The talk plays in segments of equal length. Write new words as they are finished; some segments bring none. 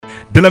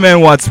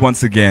Dillaman Watts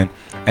once again,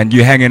 and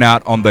you're hanging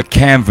out on the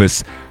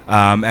canvas.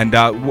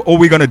 All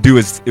we're gonna do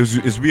is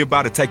we're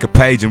about to take a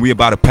page and we're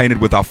about to paint it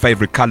with our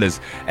favorite colors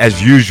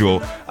as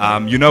usual.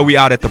 We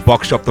out at the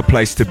Box Shop, the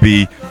place to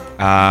be,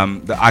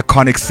 the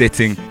iconic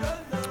setting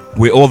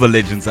where all the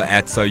legends are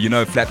at. So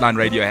Flatline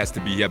Radio has to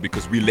be here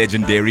because we're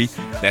legendary.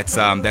 That's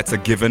a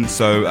given.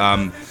 So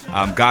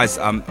guys,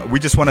 we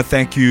just want to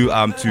thank you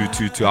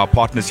to our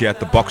partners here at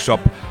the Box Shop,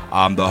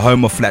 the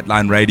home of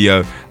Flatline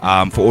Radio,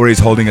 for always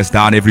holding us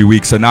down every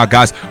week. So now,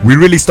 guys, we're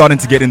really starting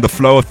to get in the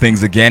flow of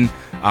things again.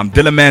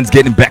 Dillaman's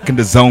getting back in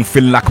the zone,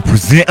 feeling like a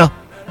presenter.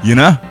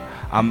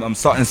 I'm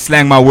starting to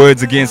slang my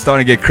words again,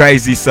 starting to get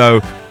crazy.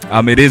 So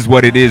it is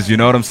what it is, you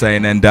know what I'm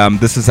saying? And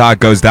this is how it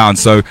goes down.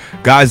 So,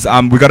 guys,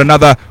 we got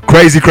another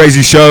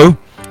crazy show.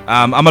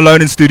 I'm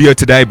alone in studio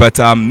today, but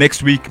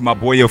next week, my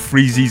boy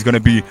Freezy is going to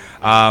be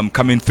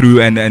coming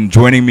through and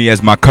joining me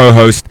as my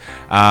co-host.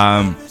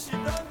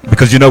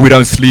 Because, we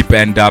don't sleep,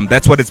 and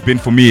that's what it's been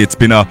for me. It's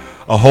been a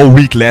whole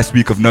week, last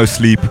week, of no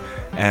sleep.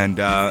 And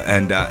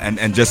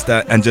just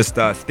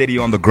steady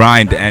on the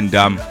grind. And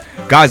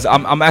guys,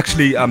 I'm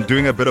actually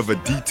doing a bit of a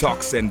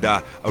detox and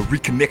a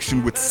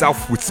reconnection with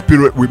self, with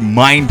spirit, with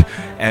mind,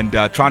 and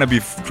trying to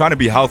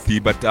be healthy.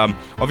 But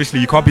obviously,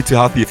 you can't be too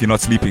healthy if you're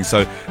not sleeping.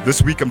 So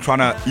this week, I'm trying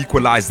to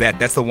equalize that.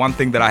 That's the one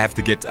thing that I have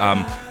to get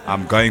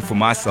going for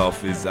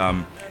myself is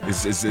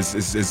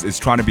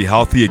trying to be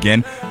healthy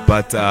again.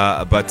 But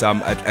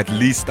at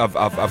least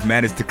I've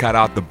managed to cut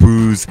out the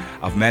booze.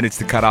 I've managed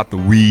to cut out the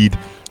weed.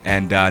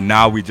 And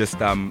now we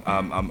just I'm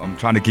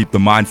trying to keep the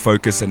mind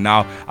focused, and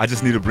now I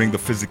just need to bring the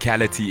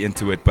physicality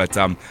into it. But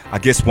I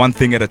guess one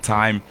thing at a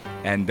time,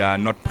 and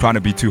not trying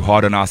to be too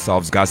hard on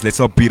ourselves, guys. Let's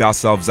not beat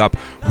ourselves up.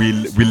 We're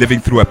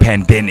living through a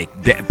pandemic.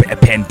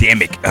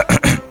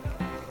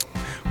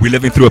 We're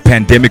living through a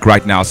pandemic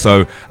right now,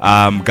 so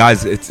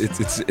guys,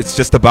 it's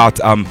just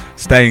about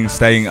staying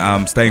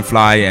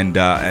fly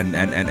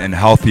and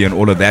healthy and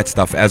all of that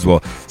stuff as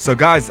well. So,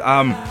 guys,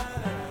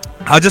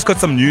 I just got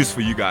some news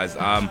for you guys.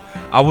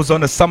 I was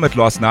on a summit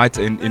last night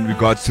in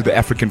regards to the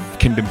African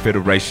Kingdom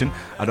Federation.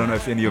 I don't know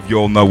if any of you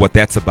all know what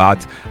that's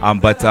about,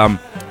 but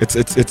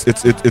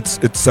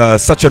it's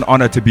such an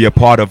honor to be a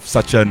part of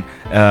such an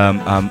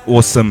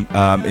awesome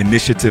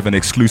initiative and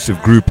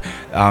exclusive group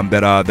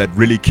that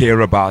really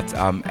care about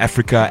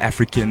Africa,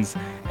 Africans,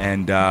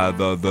 and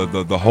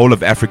the whole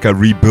of Africa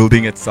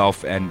rebuilding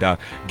itself and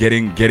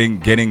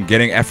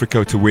getting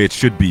Africa to where it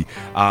should be.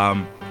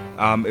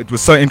 It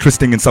was so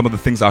interesting in some of the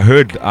things I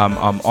heard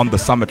on the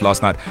summit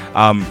last night,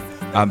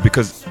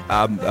 because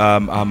a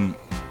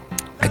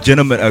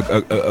gentleman,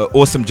 a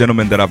awesome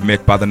gentleman that I've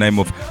met by the name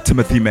of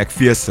Timothy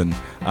McPherson,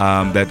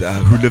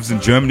 who lives in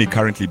Germany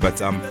currently, but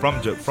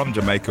from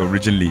Jamaica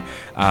originally,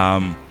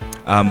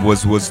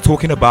 was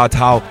talking about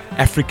how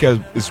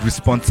Africa is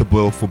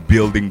responsible for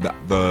building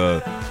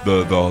the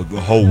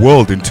whole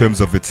world in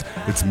terms of its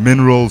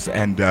minerals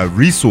and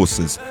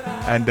resources.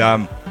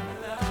 And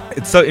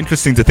it's so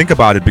interesting to think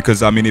about it,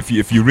 because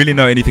if you really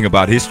know anything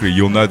about history,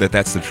 you'll know that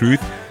that's the truth.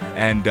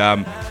 And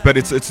but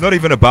it's not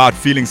even about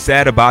feeling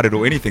sad about it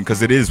or anything,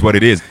 because it is what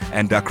it is.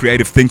 And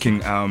creative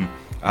thinking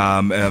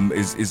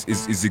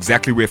is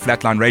exactly where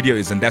Flatline Radio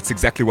is, and that's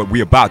exactly what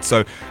we're about.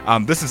 So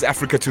this is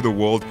Africa to the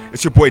World.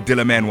 It's your boy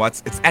Dillaman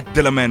Watts. It's at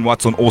Dillaman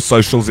Watts on all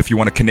socials if you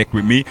want to connect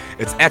with me.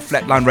 It's at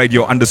Flatline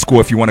Radio _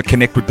 if you want to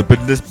connect with the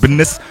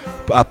business.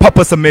 Pop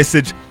us a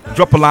message,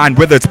 drop a line,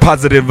 whether it's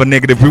positive or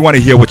negative. We want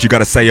to hear what you got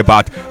to say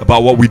about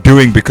what we're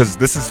doing, because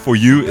this is for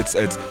you. It's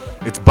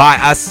by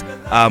us,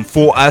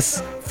 for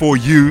us, for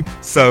you.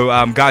 So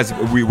guys,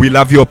 we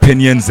love your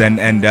opinions, and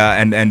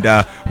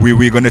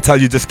we're going to tell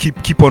you, just keep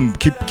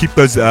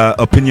those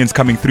opinions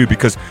coming through,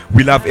 because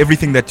we love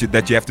everything that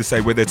you have to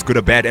say, whether it's good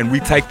or bad, and we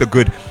take the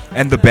good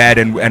and the bad,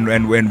 and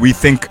when we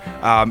think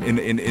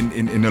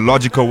in a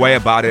logical way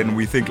about it, and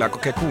we think like,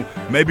 okay, cool,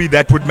 maybe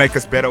that would make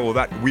us better, or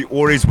that we're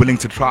always willing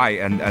to try,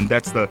 and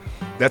that's the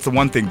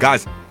one thing,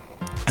 guys.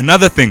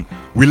 Another thing,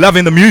 we're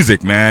loving the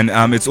music, man.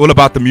 It's all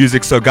about the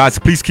music. So, guys,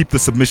 please keep the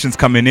submissions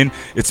coming in.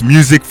 It's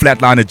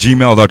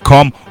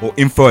musicflatline@gmail.com or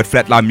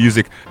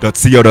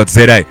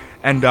info@flatlinemusic.co.za.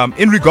 And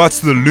in regards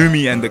to the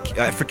Lumi and the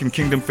African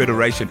Kingdom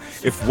Federation,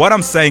 if what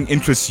I'm saying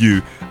interests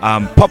you,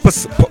 pop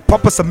us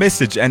a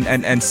message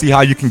and see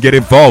how you can get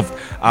involved.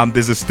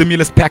 There's a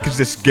stimulus package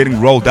that's getting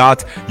rolled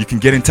out. You can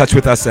get in touch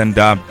with us and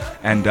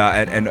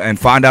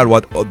find out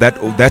what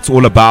that's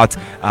all about.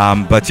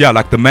 But yeah,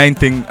 like the main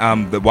thing,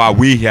 why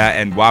we're here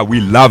and why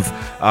we love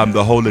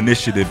the whole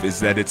initiative is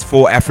that it's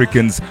for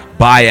Africans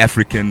by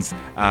Africans,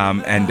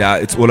 and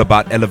it's all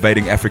about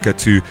elevating Africa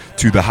to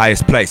the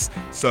highest place.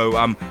 So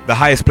the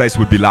highest place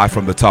would be live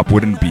from the top,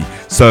 wouldn't it be?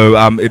 So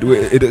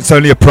it's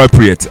only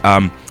appropriate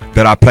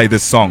that I play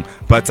this song.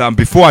 But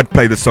before I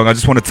play this song, I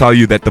just want to tell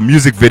you that the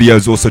music video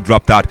is also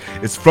dropped out.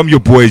 It's from your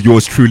boy,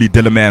 yours truly,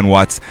 Dillaman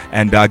Watts.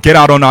 And get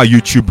out on our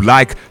YouTube,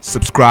 like,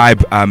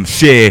 subscribe,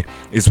 share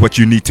is what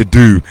you need to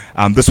do.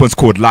 This one's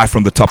called Live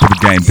from the Top of the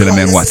Game,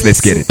 Dillaman Watts.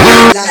 Let's get it.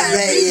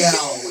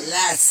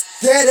 Let's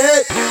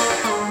get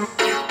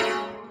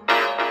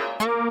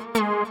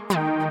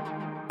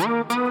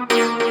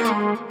it.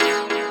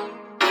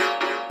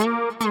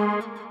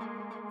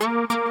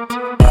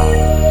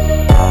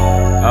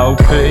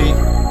 Hey,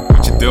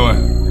 what you doing?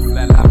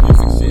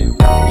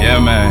 Yeah,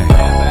 man.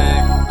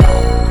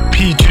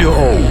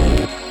 PGO.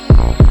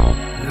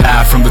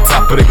 Live from the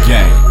top of the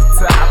game.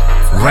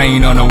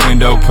 Rain on the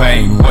window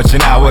pane.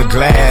 Watching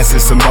hourglass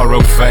as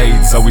tomorrow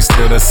fades. Are we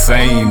still the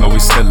same? Are we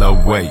still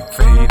awake?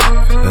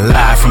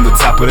 Live from the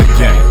top of the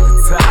game.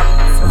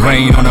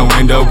 Rain on the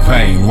window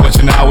pane.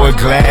 Watching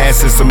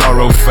hourglass as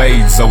tomorrow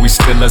fades. Are we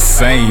still the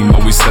same?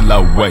 Are we still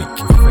awake?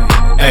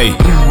 Hey,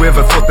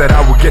 whoever thought that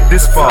I would get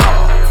this far?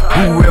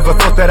 Whoever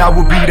thought that I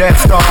would be that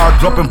star?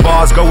 Dropping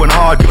bars, going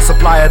hard, your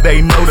supplier,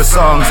 they know the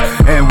songs.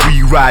 And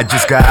we ride,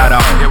 just got on.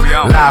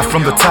 Live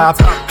from the top,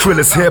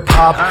 Trillis hip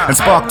hop. And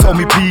Spark told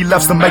me P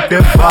loves to make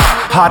them pop.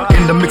 Hot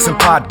in the mixing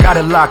pot, got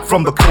it locked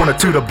from the corner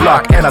to the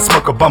block. And I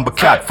smoke a bumper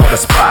cat for the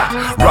spot.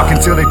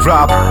 Rockin' till they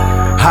drop.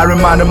 I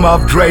remind them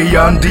of Dre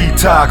on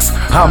Detox.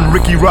 I'm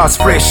Ricky Ross,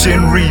 fresh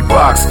in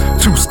Reeboks.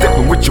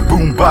 Two-stepping with your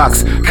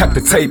boombox. Cut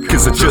the tape,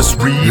 cause I just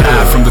read.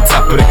 Live from the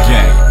top of the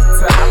game.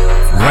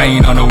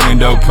 Rain on the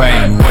window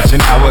pane.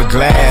 Watching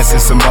hourglass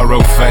as tomorrow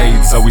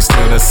fades. Are we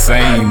still the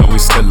same? Are we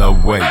still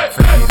awake?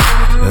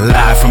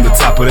 Live from the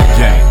top of the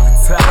game.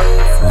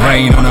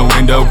 Rain on the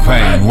window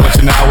pane.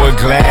 Watching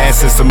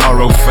hourglass as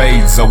tomorrow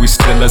fades. Are we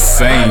still the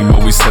same?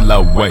 Are we still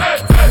awake?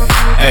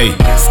 Hey,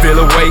 still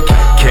awake,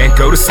 can't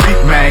go to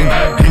sleep, man.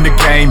 In the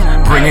game,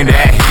 bringing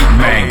that heat,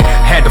 man.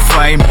 Had the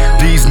flame,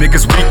 these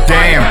niggas weak,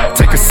 damn.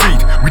 Take a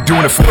seat, we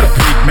doing it for the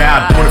peak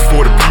now. Doing it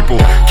for the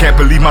people, can't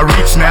believe my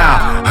reach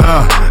now.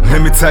 Let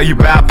me tell you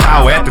about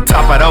power. At the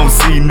top, I don't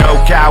see no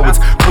cowards.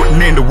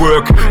 Putting in the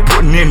work,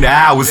 putting in the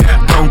hours.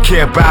 Don't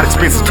care about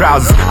expensive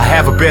trousers, I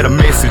have a better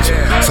message.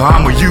 So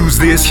I'ma use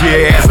this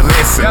here as a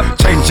lesson.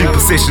 Changing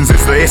positions is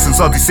the essence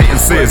of these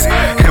sentences.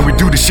 And we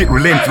do this shit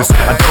relentless.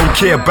 I don't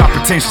care about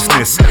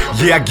pretentiousness.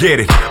 Yeah, I get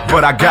it,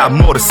 but I got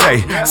more to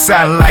say.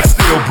 Sounding like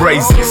still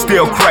brazy,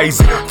 still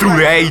crazy. Through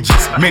the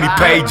ages, many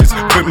pages,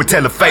 quick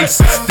metallic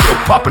faces, still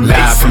popping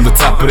live from the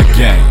top of the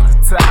game.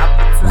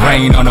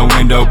 Rain on the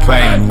window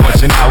pane.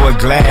 Watching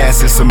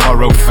hourglass as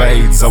tomorrow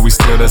fades. Are we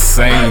still the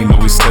same? Are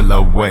we still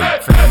awake?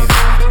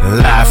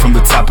 Live from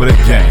the top of the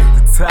game.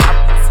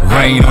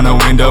 Rain on the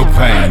window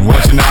pane.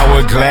 Watching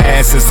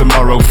hourglass as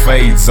tomorrow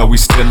fades. Are we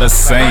still the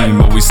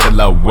same? Are we still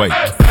awake?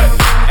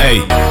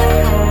 Hey.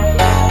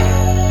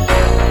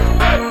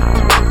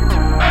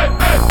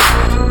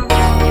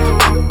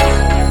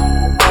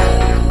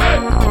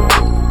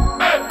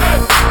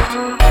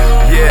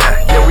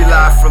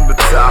 From the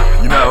top,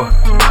 you know,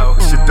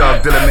 it's your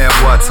dog Dylan Man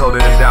Watts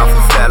holding it down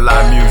for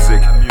Flatline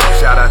Music.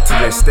 Shout out to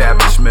the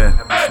establishment.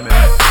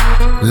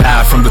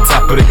 Live from the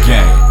top of the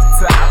game.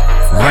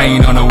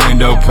 Rain on the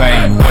window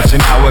pane.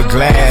 Watching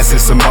hourglass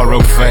as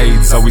tomorrow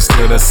fades. Are we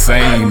still the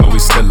same? Are we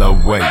still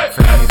awake?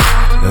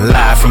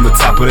 Live from the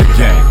top of the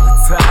game.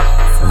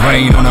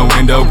 Rain on the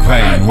window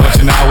pane.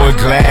 Watching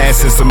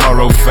hourglass as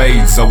tomorrow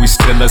fades. Are we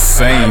still the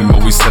same? Are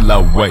we still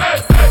awake?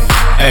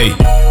 Hey.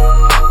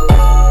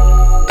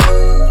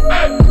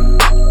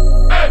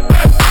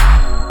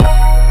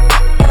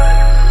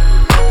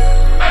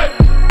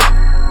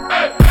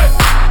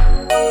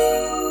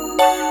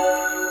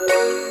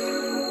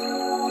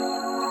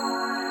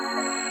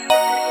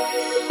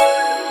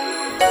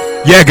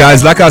 Yeah,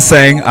 guys, like I was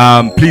saying,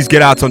 please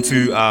get out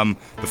onto the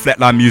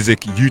Flatline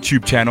Music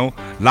YouTube channel.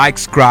 Like,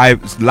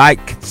 subscribe,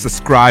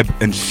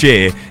 and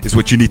share is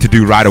what you need to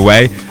do right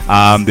away.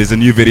 There's a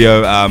new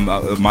video,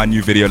 my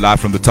new video, Live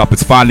from the Top.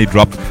 It's finally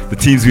dropped. The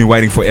team's been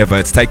waiting forever.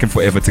 It's taken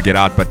forever to get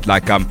out, but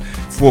like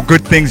for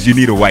good things, you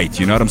need to wait.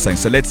 You know what I'm saying?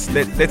 So let's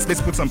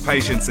put some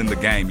patience in the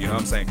game. You know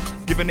what I'm saying?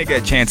 Give a nigga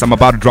a chance. I'm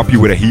about to drop you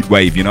with a heat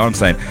wave. You know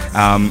what I'm saying?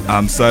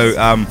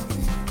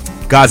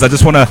 Guys, I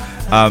just want to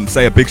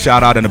say a big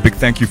shout out and a big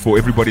thank you for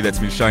everybody that's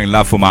been showing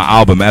love for my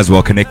album as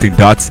well, Connecting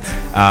Dots.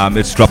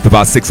 It's dropped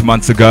about 6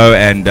 months ago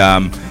and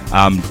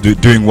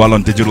doing well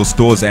on digital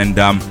stores. And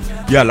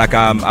yeah, like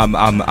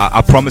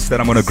I promise that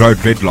I'm gonna grow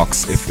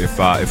dreadlocks if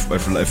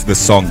this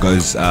song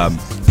goes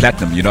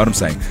platinum. You know what I'm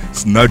saying?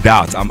 So no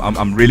doubt,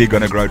 I'm really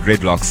gonna grow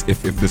dreadlocks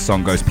if this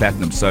song goes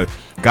platinum. So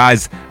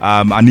guys,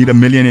 I need 1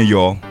 million of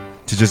y'all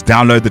to just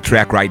download the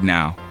track right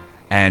now,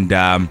 and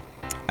I'm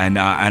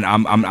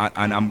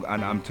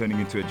turning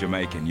into a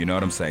Jamaican. You know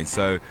what I'm saying?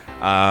 So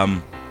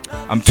I'm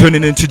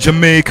turning into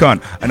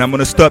Jamaican, and I'm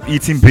gonna stop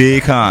eating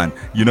bacon.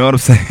 You know what I'm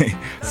saying?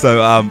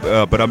 So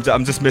but I'm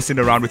just messing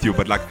around with you.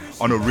 But like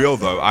on a real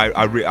though,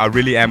 I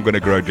really am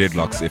gonna grow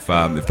dreadlocks if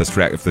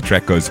the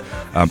track goes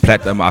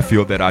platinum. I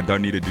feel that I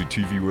don't need to do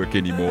TV work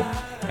anymore,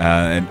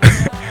 and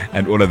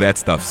and all of that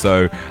stuff.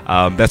 So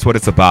that's what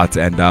it's about,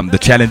 and the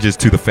challenges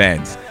to the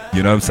fans.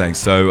 You know what I'm saying?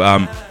 So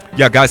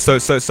yeah, guys. So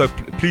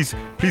please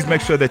make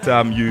sure that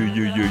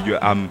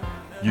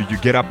you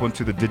get up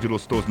onto the digital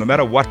stores, no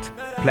matter what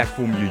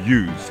platform you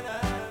use.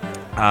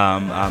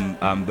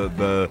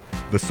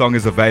 The song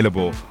is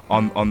available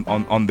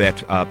on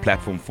that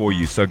platform for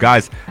you. So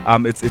guys,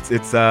 it's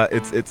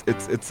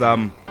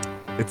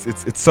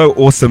so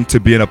awesome to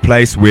be in a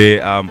place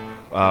where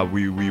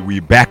we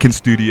back in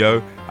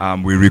studio,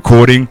 we're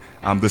recording.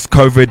 This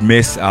COVID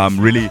mess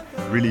really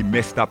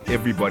messed up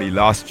everybody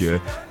last year,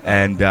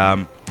 and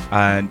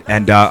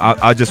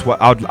I just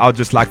I'd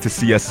just like to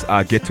see us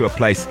get to a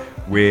place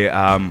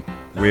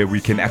where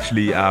we can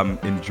actually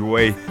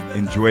enjoy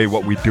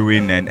what we're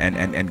doing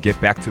and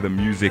get back to the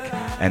music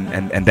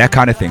and that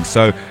kind of thing.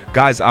 So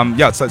guys,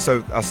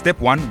 so step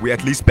one, we're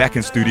at least back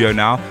in studio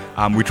now.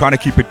 We're trying to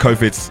keep it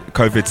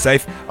COVID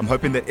safe. I'm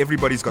hoping that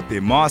everybody's got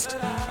their masks.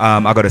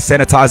 I got a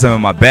sanitizer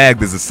in my bag.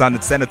 There's a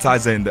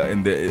sanitizer in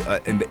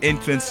the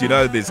entrance. You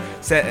know, there's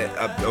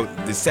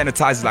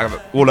sanitizers like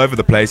all over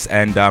the place,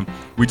 and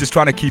we're just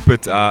trying to keep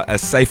it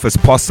as safe as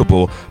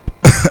possible.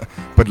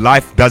 But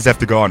life does have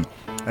to go on.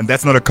 And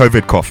that's not a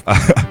COVID cough,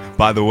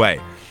 by the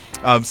way.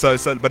 Life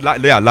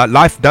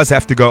does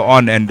have to go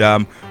on,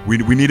 and we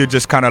need to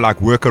just kind of like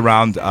work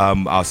around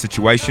our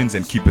situations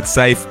and keep it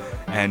safe,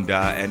 and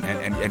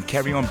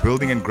carry on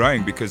building and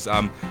growing, because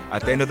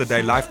at the end of the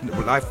day,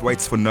 life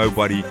waits for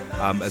nobody.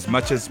 As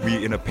much as we're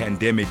in a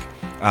pandemic,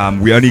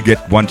 we only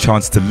get one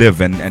chance to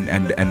live, and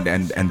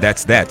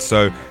that's that.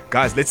 So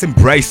guys, let's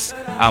embrace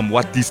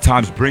what these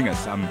times bring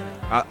us.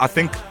 I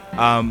think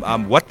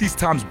what these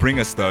times bring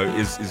us, though,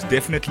 is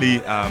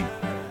definitely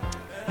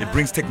it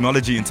brings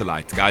technology into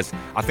light, guys.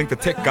 I think the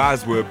tech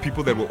guys were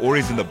people that were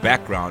always in the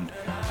background.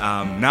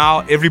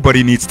 Now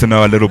everybody needs to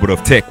know a little bit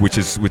of tech, which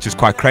is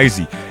quite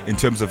crazy in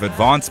terms of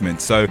advancement.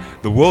 So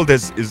the world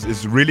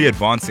is really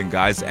advancing,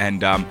 guys,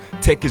 and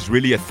tech is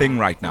really a thing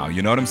right now.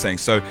 You know what I'm saying?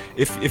 So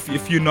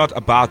if you're not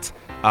about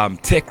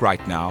tech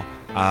right now,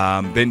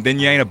 then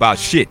you ain't about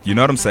shit. You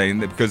know what I'm saying?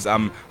 Because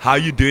how are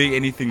you doing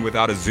anything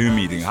without a Zoom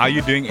meeting? How are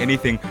you doing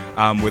anything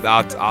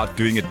without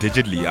doing it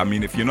digitally? I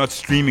mean, if you're not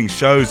streaming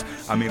shows,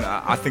 I mean,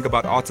 I think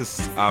about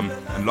artists,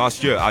 and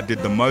last year I did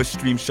the most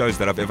stream shows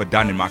that I've ever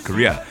done in my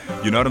career.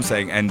 You know what I'm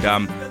saying? And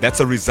that's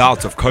a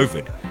result of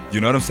COVID.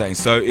 You know what I'm saying?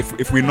 So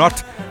if we're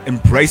not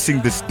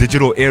embracing this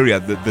digital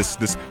area,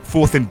 this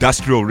fourth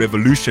industrial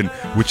revolution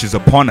which is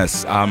upon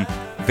us,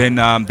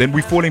 then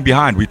we're falling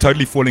behind. We're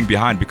totally falling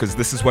behind, because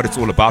this is what it's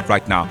all about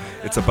right now.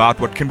 It's about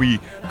what can we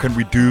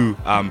do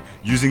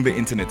using the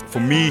internet. For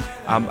me,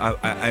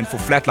 and for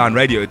Flatline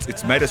Radio,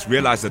 it's made us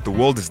realize that the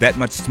world is that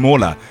much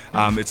smaller.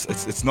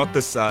 It's not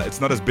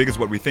as big as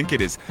what we think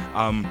it is.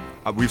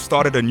 We've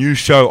started a new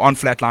show on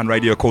Flatline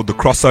Radio called The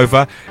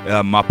Crossover.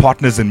 My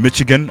partner's in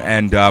Michigan,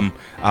 and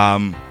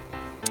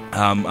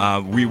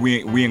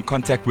we in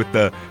contact with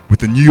the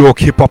New York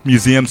Hip Hop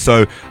Museum.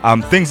 So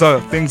things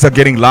are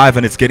getting live,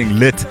 and it's getting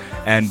lit,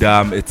 and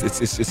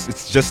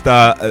it's just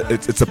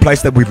it's a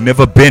place that we've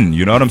never been.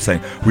 You know what I'm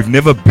saying? We've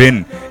never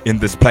been in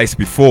this place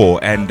before,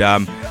 and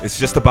it's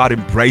just about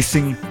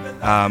embracing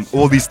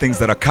all these things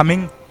that are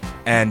coming,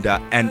 and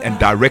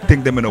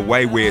directing them in a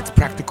way where it's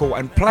practical,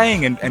 and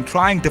playing and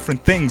trying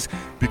different things,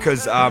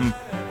 because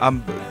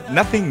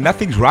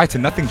nothing's right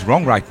and nothing's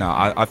wrong right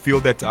now. I feel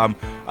that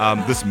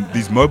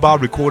these mobile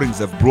recordings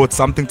have brought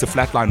something to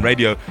Flatline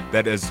Radio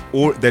that is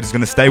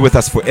going to stay with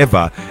us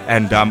forever.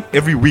 And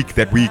every week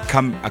that we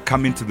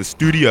come into the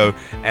studio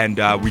and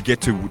we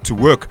get to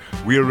work,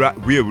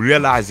 we're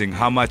realizing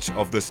how much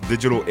of this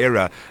digital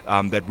era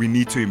that we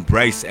need to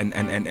embrace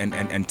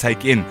and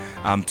take in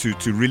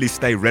to really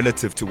stay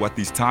relative to what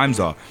these times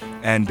are,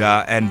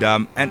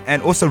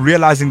 and also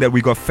realizing that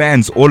we got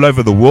fans all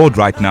over the world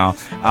right now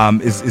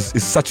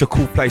is such a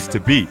cool place to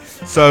be.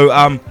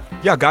 So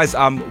yeah, guys,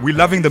 we're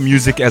loving the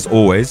music as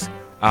always.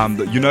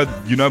 You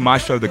know, my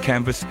show, The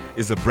Canvas,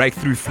 is a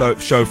breakthrough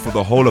show for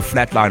the whole of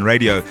Flatline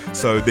Radio.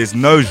 So there's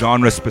no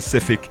genre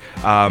specific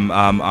on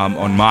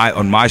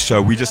my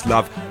show. We just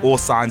love all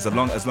signs, as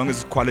long as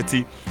it's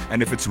quality,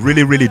 and if it's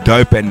really, really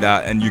dope,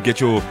 and you get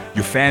your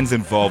fans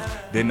involved,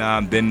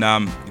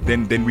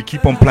 then we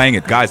keep on playing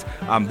it, guys.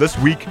 This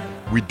week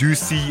we do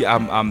see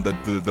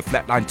the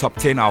Flatline Top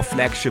 10, our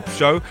flagship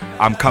show,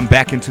 come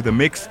back into the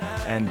mix,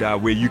 and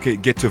where you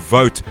can get to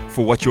vote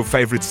for what your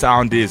favorite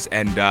sound is,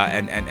 and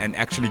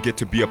actually get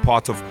to be a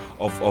part of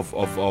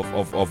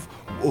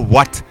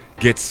what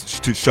gets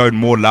to shown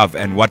more love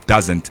and what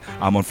doesn't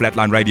on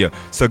Flatline Radio.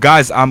 So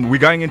guys, we're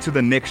going into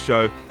the next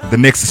show, the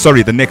next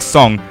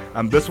song.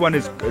 This one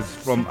is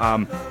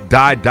from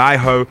Die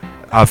Ho,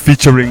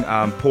 featuring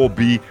Paul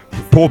B.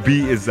 Paul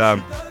B is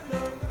a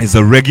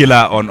regular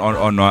on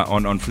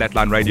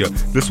Flatline Radio.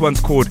 This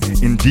one's called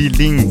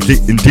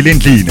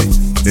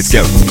Indilindline. Let's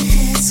go.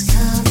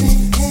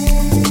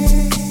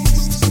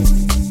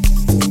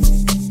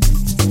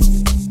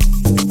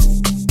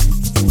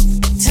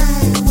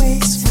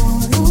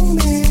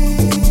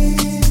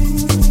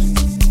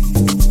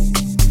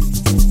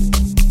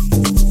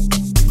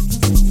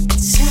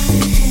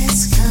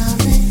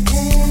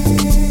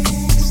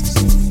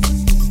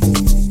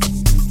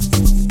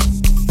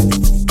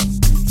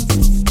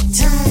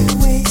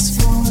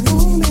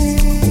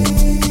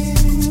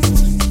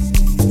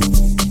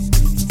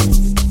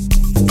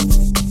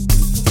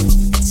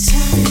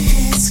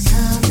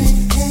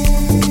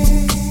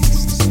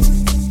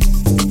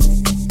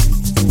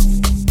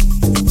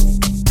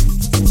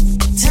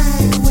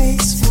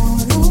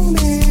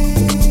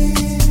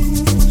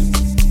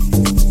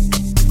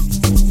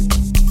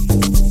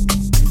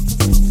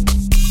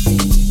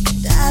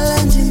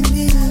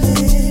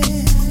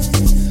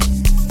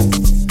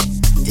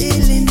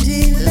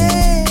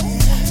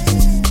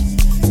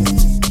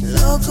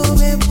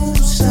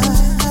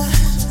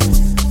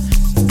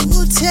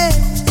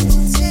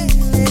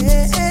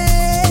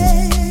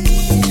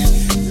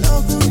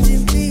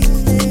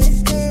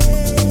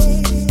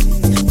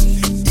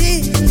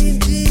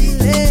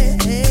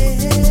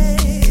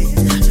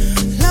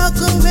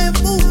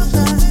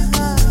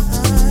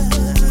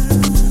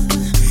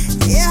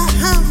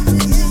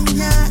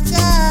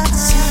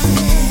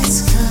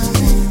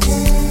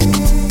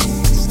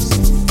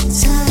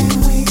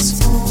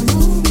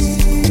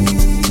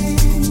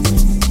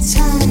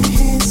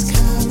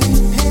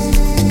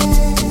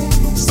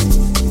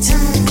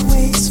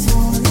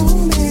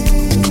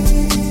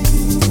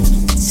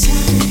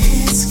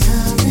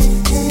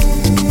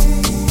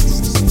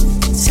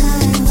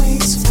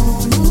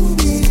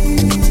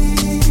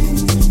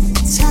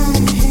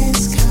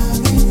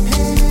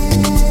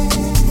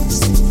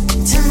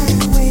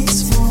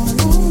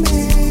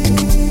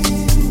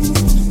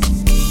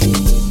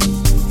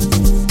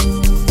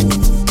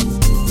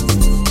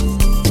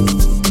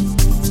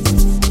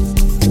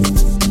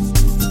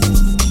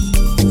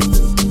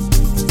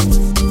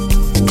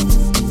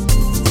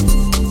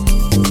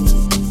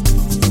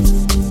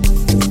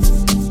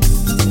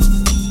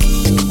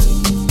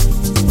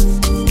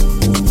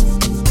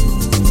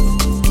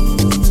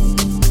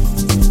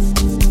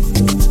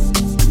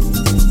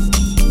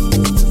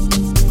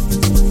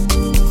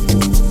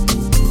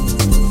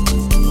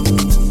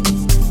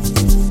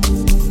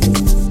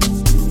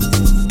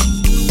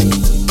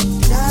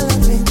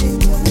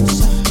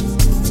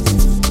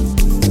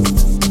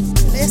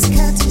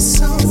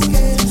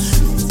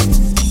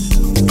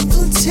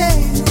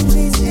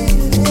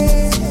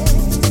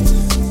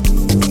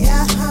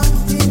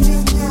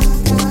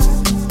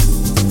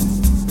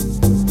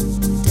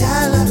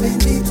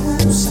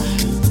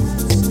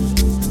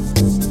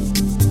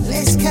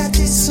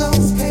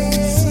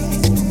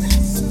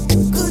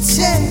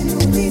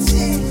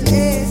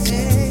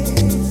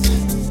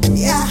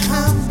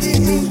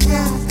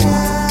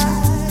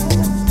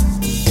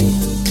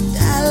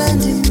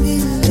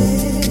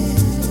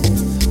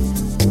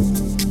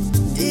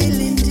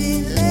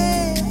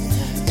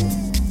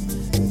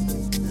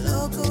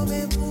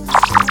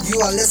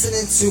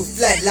 to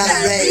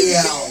Flatline Radio.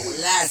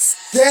 Let's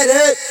get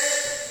it.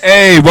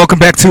 Hey, welcome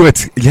back to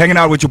it. You're hanging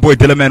out with your boy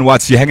Dillaman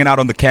Watts. You're hanging out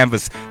on the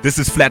canvas. This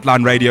is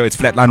Flatline Radio. It's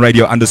Flatline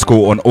Radio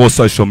 _ on all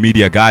social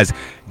media, guys.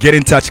 Get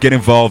in touch, get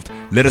involved.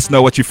 Let us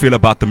know what you feel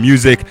about the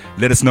music.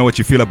 Let us know what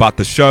you feel about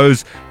the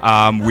shows.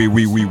 We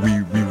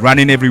run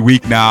in every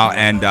week now,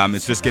 and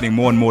it's just getting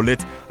more and more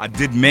lit. I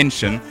did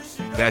mention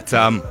that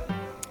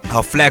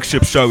our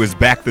flagship show is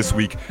back this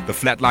week, the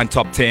Flatline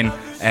Top 10.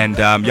 And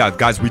yeah,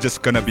 guys, we're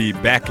just going to be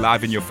back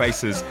live in your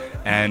faces.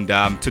 And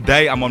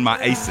today I'm on my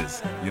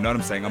aces. You know what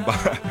I'm saying?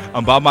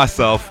 I'm by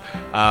myself,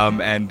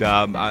 and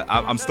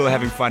I'm still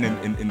having fun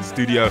in the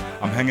studio.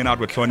 I'm hanging out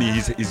with Tony.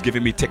 He's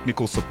giving me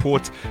technical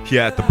support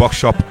here at the Box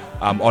Shop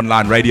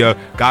online radio.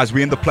 Guys,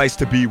 we're in the place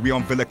to be. We're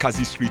on Villa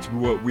Kazi Street. We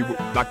were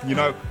like, you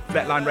know,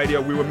 Flatline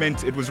Radio.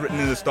 It was written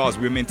in the stars.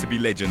 We were meant to be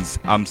legends.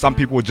 Some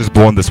people were just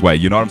born this way.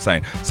 You know what I'm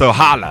saying? So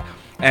holla.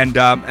 And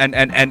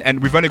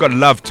we've only got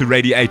love to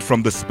radiate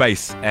from the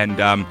space, and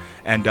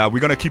we're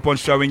gonna keep on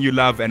showing you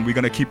love, and we're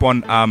gonna keep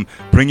on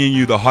bringing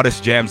you the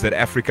hottest jams that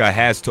Africa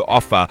has to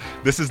offer.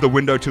 This is the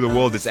window to the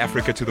world. It's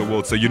Africa to the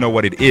world, so you know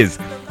what it is.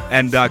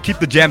 And keep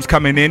the jams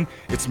coming in.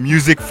 It's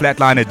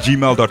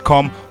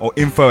musicflatline@gmail.com or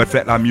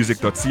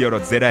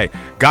info@flatlinemusic.co.za.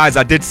 Guys,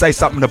 I did say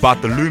something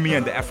about the Lumi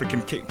and the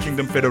African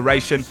Kingdom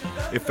Federation.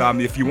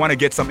 If you want to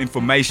get some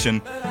information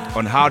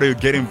on how to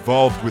get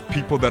involved with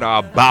people that are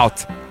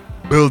about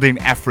building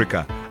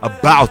Africa,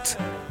 about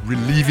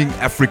relieving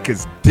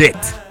Africa's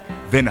debt,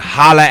 then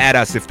holla at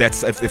us if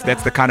that's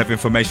the kind of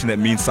information that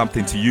means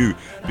something to you,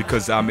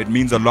 because it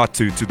means a lot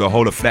to the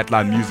whole of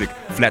Flatline Music,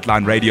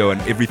 Flatline Radio,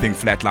 and everything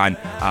Flatline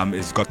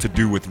is got to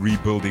do with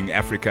rebuilding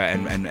Africa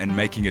and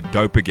making it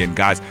dope again,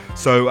 guys.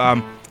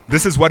 So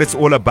this is what it's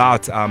all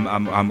about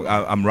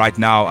right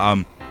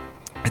now.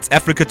 It's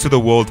Africa to the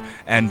world,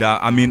 and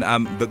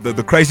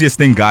the craziest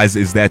thing, guys,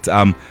 is that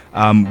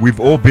we've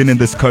all been in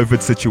this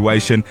COVID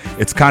situation.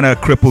 It's kind of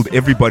crippled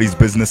everybody's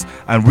business,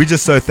 and we're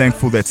just so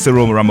thankful that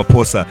Cyril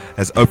Ramaphosa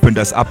has opened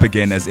us up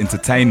again as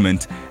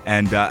entertainment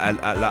and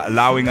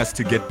allowing us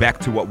to get back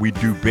to what we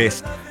do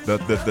best,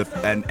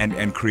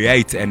 and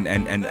create and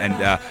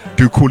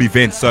do cool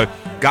events. So,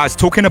 guys,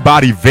 talking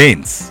about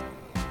events.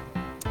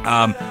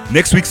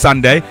 Next week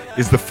Sunday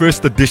is the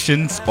first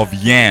editions of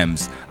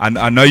Yams, and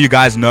I know you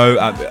guys know.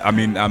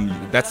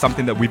 That's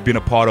something that we've been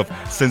a part of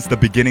since the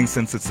beginning,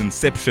 since its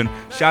inception.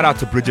 Shout out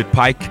to Bridget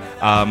Pike,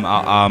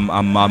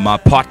 my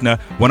partner,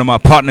 one of my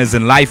partners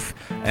in life,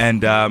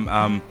 and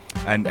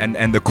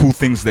the cool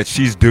things that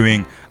she's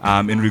doing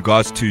in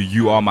regards to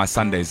You Are My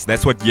Sundays.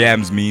 That's what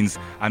Yams means.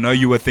 I know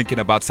you were thinking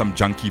about some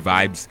junky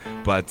vibes,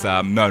 but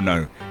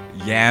no.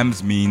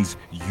 Yams means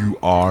You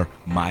Are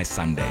My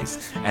Sundays,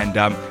 and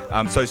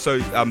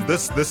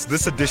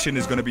this edition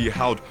is going to be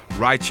held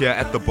right here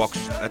at the box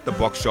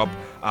shop,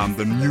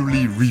 the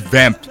newly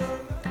revamped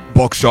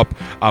box shop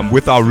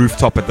with our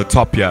rooftop at the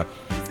top here,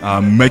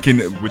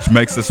 which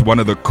makes us one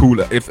of the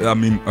cooler. It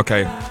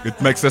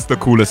makes us the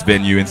coolest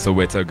venue in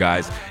Soweto,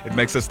 guys. It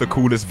makes us the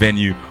coolest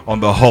venue on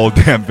the whole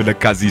damn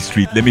Vilakazi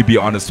Street. Let me be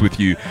honest with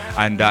you.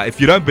 And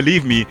if you don't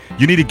believe me,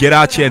 you need to get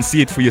out here and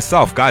see it for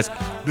yourself, guys.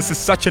 This is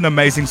such an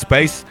amazing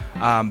space.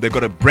 They've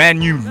got a brand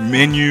new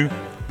menu.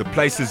 The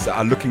places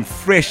are looking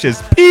fresh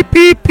as peep,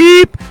 peep,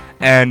 peep.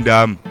 And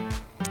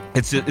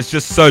it's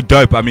just so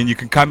dope. I mean, you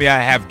can come here,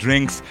 have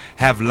drinks,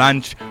 have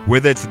lunch,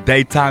 whether it's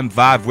daytime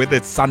vibe, whether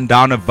it's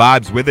sundowner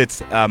vibes, whether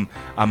it's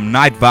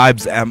night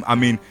vibes. I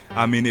mean,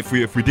 if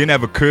we didn't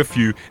have a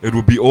curfew, it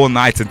would be all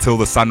night until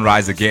the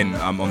sunrise again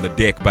on the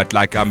deck. But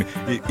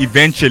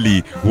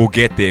eventually we'll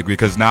get there,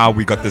 because now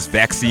we got this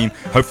vaccine.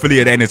 Hopefully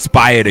it ain't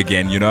expired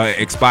again.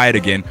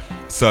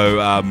 So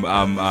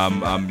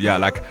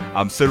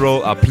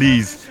Cyril,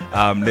 please,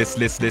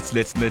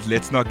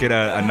 let's not get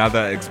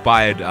another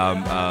expired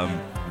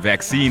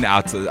vaccine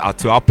out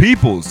to our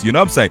peoples. You know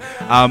what I'm saying?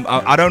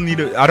 I don't mean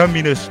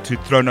to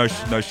throw no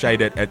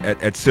shade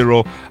at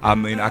Cyril. I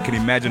mean, I can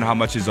imagine how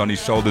much is on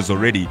his shoulders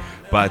already,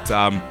 but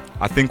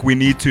I think we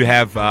need to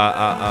have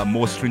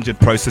more stringent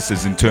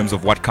processes in terms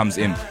of what comes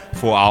in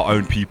for our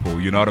own people.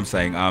 You know what I'm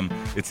saying?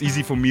 It's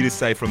easy for me to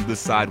say from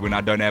this side when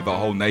I don't have a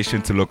whole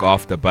nation to look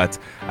after, but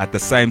at the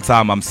same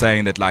time, I'm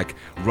saying that,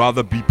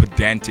 rather be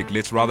pedantic.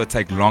 Let's rather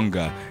take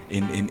longer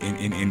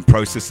in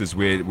processes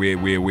where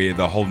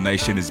the whole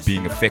nation is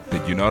being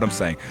affected. You know what I'm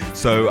saying?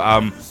 So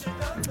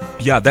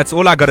that's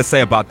all I gotta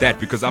say about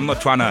that, because I'm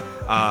not trying to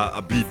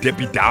be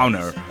Debbie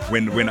Downer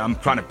when I'm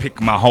trying to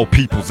pick my whole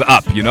peoples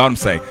up. You know what I'm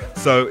saying?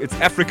 So it's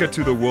Africa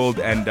to the world,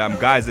 and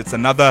guys, it's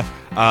another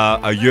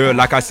a year.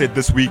 Like I said,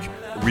 this week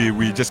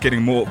we're just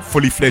getting more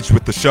fully fledged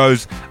with the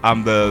shows.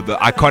 The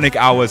Iconic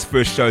Hours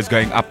first show is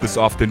going up this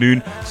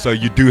afternoon, so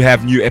you do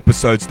have new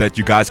episodes that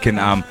you guys can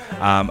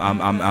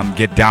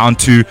get down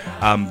to.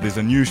 There's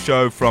a new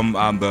show from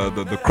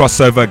the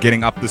crossover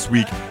getting up this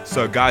week.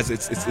 So guys,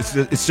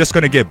 it's just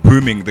gonna get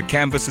booming. The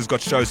Canvas has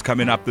got shows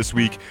coming up this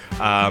week.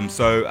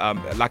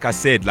 Like I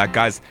said,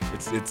 guys,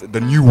 it's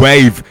the new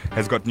wave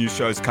has got new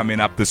shows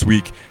coming up this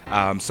week.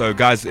 So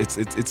guys,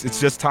 it's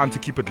just time to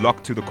keep it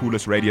locked to the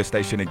coolest radio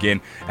station again,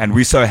 and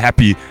we're so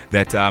happy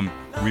that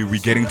we're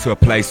getting to a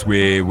place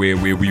where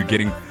we're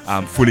getting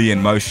fully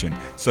in motion.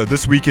 So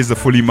this week is the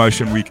fully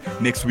motion week.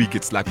 Next week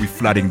it's like we're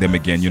flooding them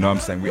again. You know what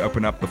I'm saying? We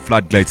open up the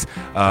floodgates.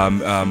 A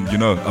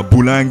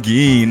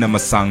Bulangi na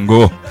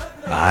Masango.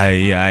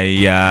 Ay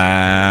ay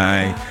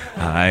ay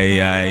ay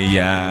ay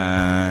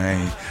ay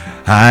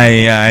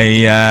ay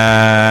ay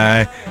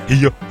ay.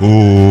 Yo,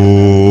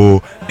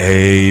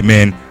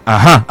 amen.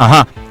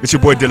 It's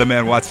your boy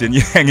Dillaman Watson.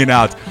 You're hanging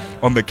out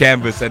on the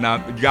canvas, and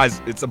you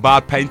guys, it's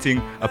about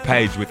painting a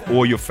page with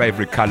all your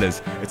favorite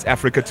colors. It's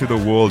Africa to the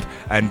world,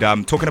 and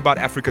talking about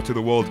Africa to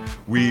the world,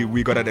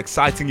 we got an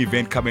exciting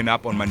event coming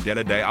up on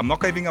Mandela Day. I'm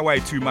not giving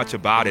away too much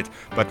about it,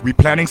 but we're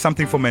planning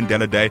something for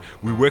Mandela Day.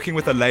 We're working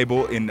with a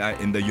label in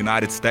the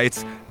United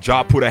States,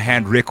 Ja Put a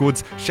Hand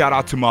Records. Shout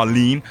out to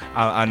Marlene,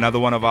 another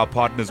one of our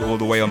partners all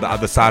the way on the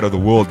other side of the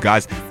world,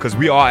 guys, because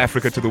we are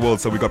Africa to the world.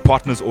 So we got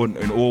partners all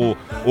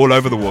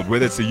over the world,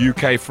 whether it's the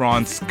UK,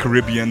 France,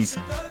 Caribbeans,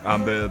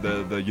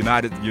 the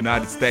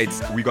United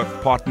States. We got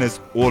partners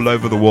all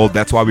over the world.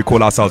 That's why we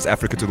call ourselves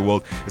Africa to the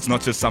world. It's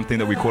not just something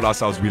that we call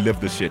ourselves. We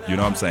live this shit. You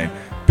know what I'm saying?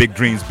 Big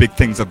dreams, big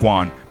things are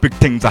gone. Big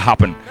things are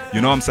happen.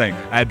 You know what I'm saying?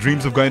 I had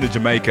dreams of going to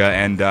Jamaica,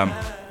 and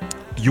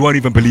you won't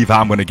even believe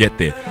how I'm going to get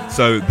there.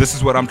 So this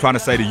is what I'm trying to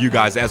say to you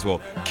guys as well.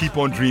 Keep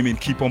on dreaming,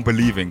 keep on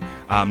believing.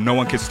 No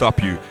one can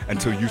stop you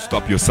until you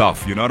stop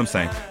yourself. You know what I'm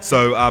saying?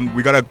 So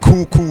we got a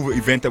cool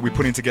event that we're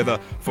putting together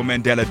for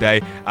Mandela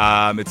Day.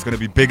 It's going to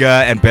be bigger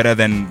and better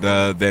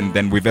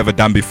than we've ever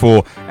done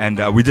before. And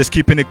we're just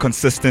keeping it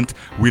consistent.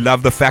 We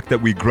love the fact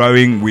that we're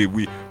growing.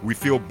 We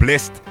feel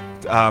blessed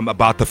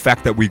about the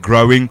fact that we're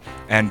growing,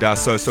 and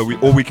so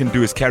all we can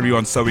do is carry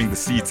on sowing the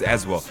seeds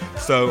as well.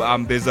 So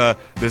there's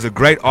a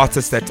great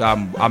artist that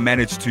I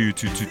managed to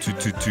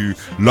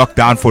lock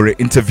down for an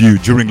interview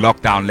during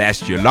lockdown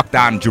last year.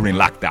 Lockdown during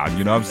lockdown,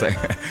 you know what I'm saying?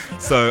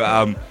 So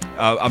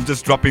I'm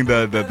just dropping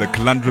the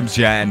conundrums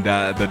here, and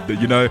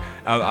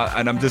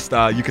and I'm just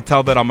you can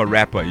tell that I'm a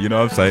rapper. You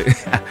know what I'm saying?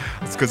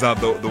 It's because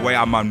the way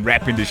I'm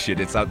unwrapping this shit.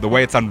 It's the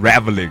way it's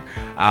unraveling.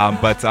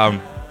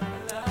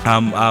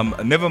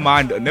 Never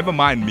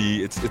mind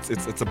me.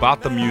 It's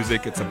about the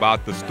music. It's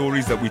about the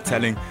stories that we're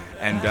telling.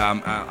 And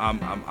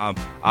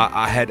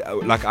I had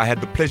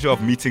the pleasure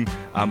of meeting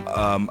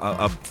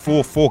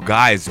four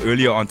guys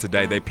earlier on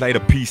today. They played a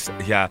piece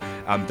here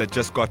that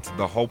just got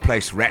the whole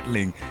place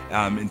rattling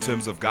in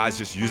terms of guys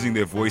just using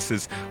their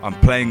voices,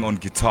 playing on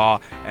guitar.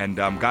 And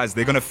guys,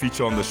 they're gonna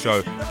feature on the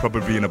show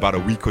probably in about a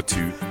week or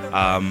two.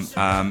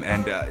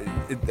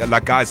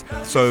 Guys,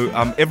 so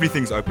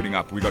everything's opening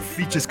up. We got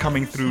features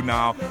coming through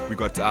now. We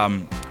got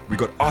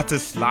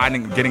artists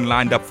getting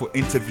lined up for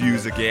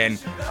interviews again.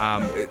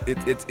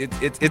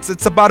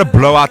 It's about to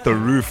blow out the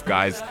roof,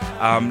 guys.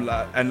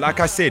 And like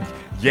I said,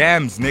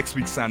 Yams next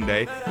week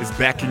Sunday is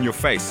back in your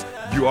face.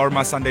 You Are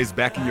My Sunday is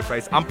back in your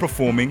face. I'm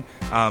performing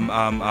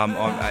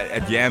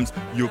at Yams.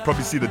 You'll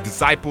probably see the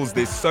Disciples.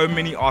 There's so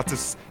many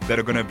artists that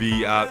are going to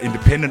be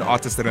independent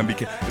artists that are going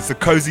to be. It's a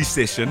cozy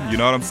session, you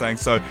know what I'm saying?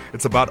 So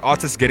it's about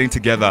artists getting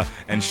together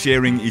and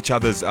sharing each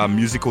other's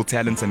musical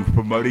talents and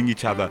promoting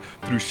each other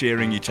through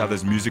sharing each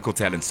other's musical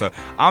talents. So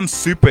I'm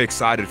super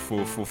excited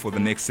for the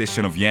next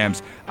session of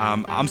Yams.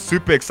 I'm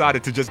super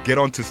excited to just get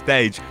onto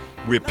stage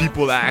where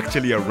people are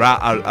actually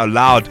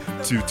allowed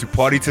to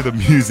party to the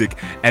music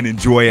and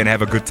enjoy and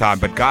have a good time.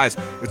 But guys,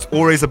 it's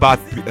always about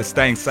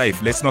staying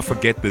safe. Let's not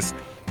forget this.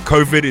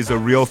 COVID is a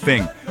real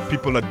thing.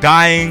 People are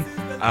dying.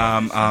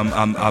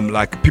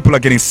 Like people are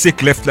getting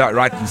sick left,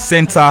 right, and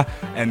center.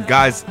 And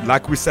guys,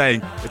 like we're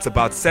saying, it's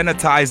about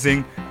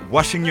sanitizing,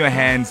 washing your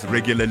hands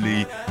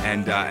regularly,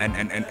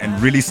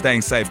 and really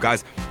staying safe,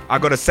 guys. I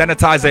got a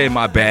sanitizer in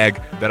my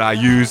bag that I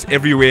use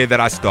everywhere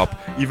that I stop,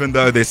 even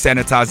though there's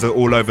sanitizer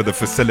all over the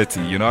facility.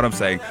 You know what I'm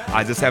saying?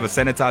 I just have a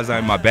sanitizer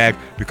in my bag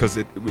because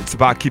it's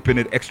about keeping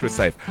it extra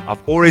safe.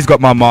 I've always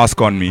got my mask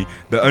on me.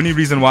 The only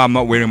reason why I'm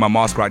not wearing my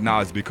mask right now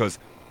is because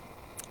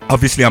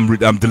obviously I'm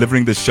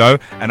delivering this show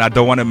and I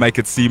don't want to make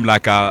it seem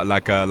like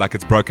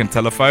it's broken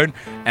telephone.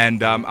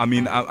 And I'm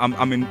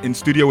in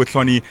studio with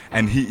Hloni,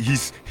 and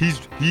he's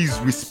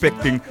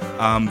respecting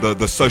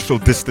the social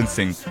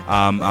distancing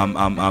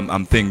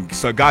thing.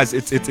 So guys,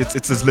 it's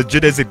as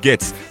legit as it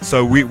gets.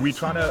 So we're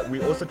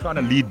also trying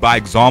to lead by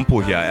example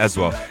here as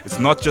well. It's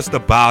not just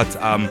about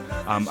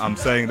I'm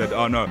saying that,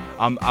 oh no,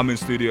 I'm in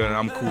studio and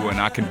I'm cool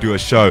and I can do a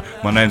show.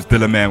 My name's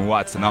Dillaman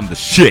Watts and I'm the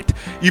shit.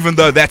 Even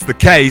though that's the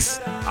case,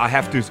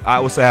 I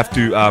also have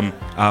to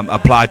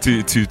apply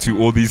to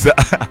all these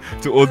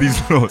to all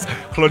these laws.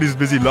 Claudia's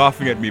busy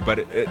laughing at me, but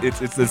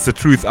it's the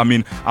truth. I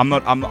mean, I'm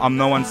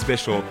no one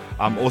special.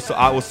 I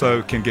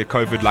also can get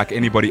COVID like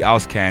anybody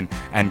else can.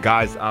 And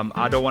guys,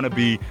 I don't want to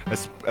be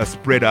a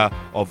spreader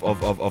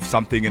of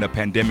something in a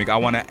pandemic. I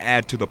want to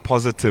add to the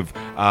positive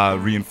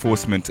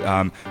reinforcement,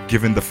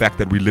 given the fact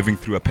that we're living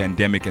through a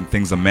pandemic and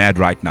things are mad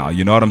right now.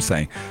 You know what I'm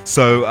saying?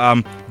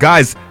 So,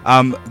 guys,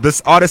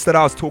 this artist that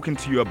I was talking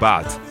to you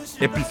about,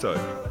 Episode.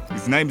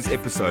 His name is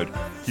Episode.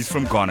 He's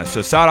from Ghana.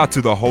 So shout out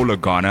to the whole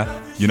of Ghana.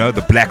 You know,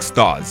 the Black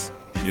Stars.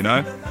 You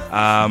know,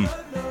 I'm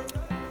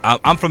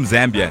from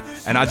Zambia,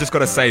 and I just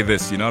gotta say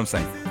this. You know what I'm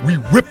saying? We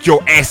whipped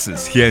your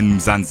asses here in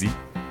Mzansi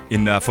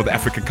for the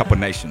African Cup of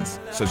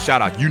Nations. So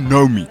shout out. You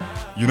know me.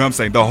 You know what I'm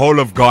saying? The whole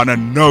of Ghana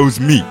knows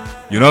me.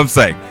 You know what I'm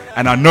saying?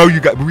 And I know you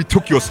guys. We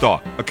took your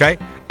star. Okay?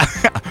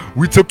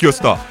 We took your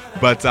star.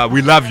 But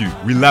we love you.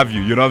 We love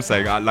you. You know what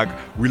I'm saying?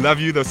 We love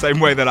you the same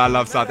way that I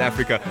love South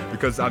Africa.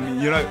 Because, I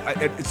mean, you know,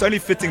 it's only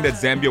fitting that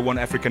Zambia won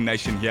African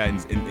nation here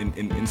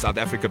in South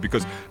Africa,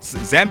 because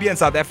Zambia and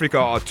South Africa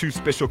are two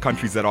special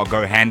countries that all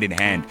go hand in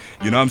hand.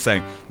 You know what I'm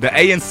saying? The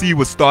ANC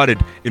was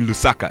started in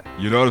Lusaka.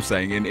 You know what I'm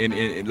saying?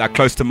 In like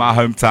close to my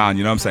hometown.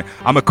 You know what I'm saying?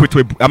 I'm a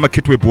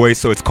Kitwe boy,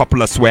 so it's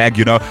Coppola swag.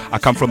 You know, I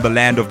come from the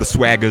land of the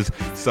swaggers.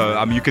 So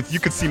you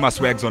could see my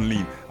swags on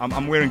lean.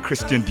 I'm wearing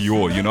Christian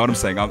Dior. You know what I'm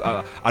saying?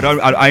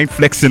 I ain't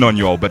flexing on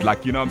y'all, but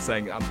like, you know what I'm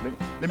saying?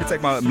 Let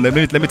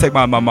me take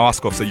my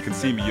mask off so you can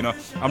see me. You know,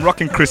 I'm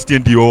rocking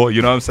Christian Dior.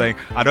 You know what I'm saying?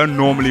 I don't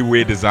normally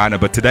wear designer,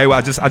 but today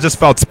I just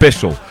felt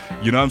special.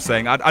 You know what I'm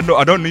saying? I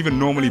don't even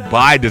normally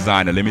buy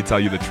designer, let me tell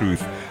you the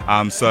truth.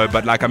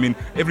 But like, I mean,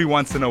 every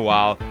once in a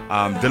while,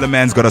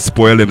 Dillaman's got to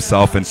spoil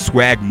himself and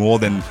swag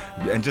more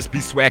and just be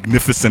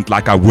swagnificent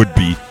like I would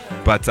be.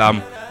 But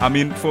I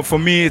mean, for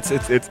me, it's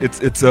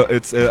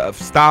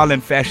style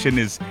and fashion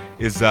is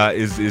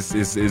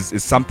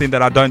something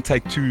that I don't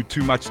take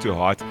too much to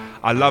heart.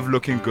 I love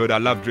looking good, I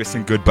love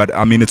dressing good, but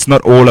I mean, it's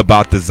not all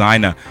about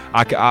designer.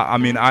 I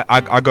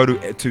go to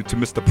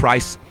Mr.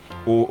 Price,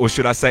 or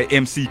should I say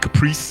MC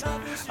Caprice.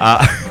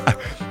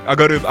 I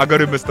go to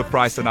Mr.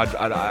 Price and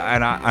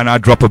I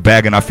drop a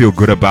bag and I feel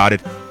good about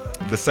it.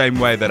 The same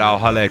way that I'll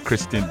holler at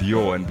Christian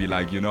Dior and be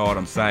like, you know what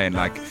I'm saying?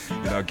 Like,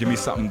 you know, give me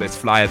something that's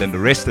flyer than the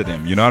rest of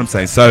them. You know what I'm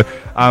saying? So,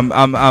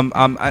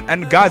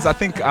 and guys, I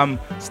think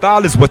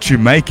style is what you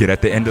make it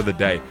at the end of the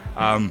day.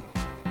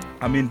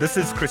 I mean, this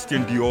is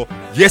Christian Dior.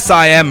 Yes,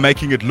 I am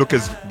making it look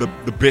as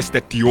the best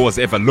that Dior's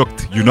ever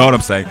looked. You know what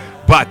I'm saying?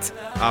 But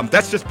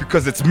that's just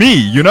because it's me.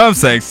 You know what I'm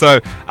saying? So,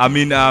 I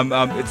mean,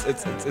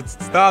 it's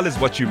style is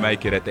what you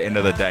make it at the end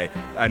of the day.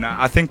 And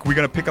I think we're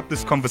gonna pick up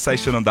this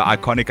conversation on the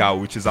Iconic Hour,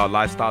 which is our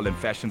lifestyle and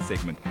fashion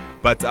segment.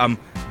 But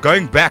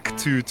going back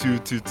to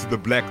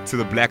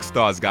the Black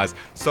Stars, guys.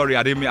 Sorry,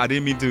 I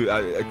didn't mean to.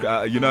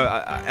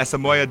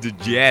 Asamoah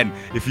Gyan,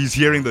 if he's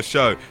hearing the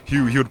show,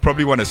 he would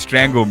probably want to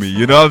strangle me.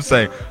 You know what I'm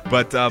saying?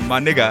 But my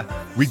nigga,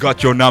 we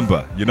got your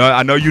number. You know,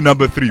 I know you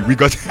number 3. We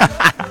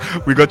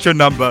got your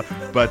number.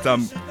 But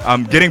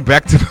I'm getting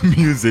back to the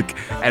music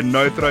and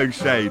no throwing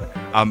shade.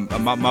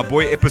 My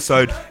boy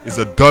Episode is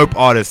a dope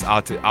artist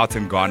out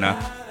in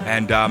Ghana.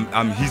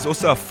 And he's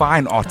also a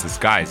fine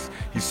artist, guys.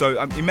 He's so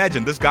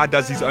imagine this guy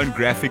does his own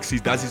graphics, he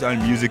does his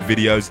own music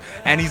videos,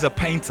 and he's a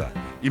painter.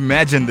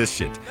 Imagine this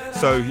shit.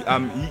 So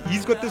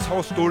he's got this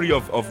whole story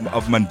of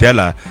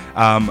Mandela,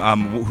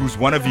 who's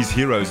one of his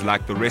heroes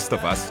like the rest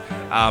of us,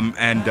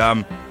 and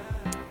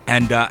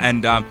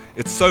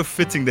it's so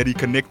fitting that he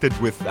connected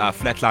with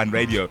Flatline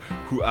Radio,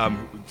 who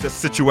just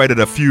situated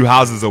a few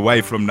houses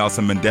away from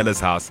Nelson Mandela's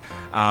house,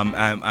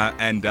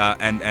 and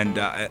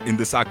in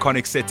this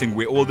iconic setting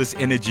where all this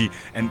energy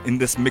and in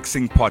this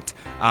mixing pot,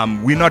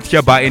 we're not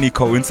here by any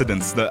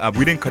coincidence.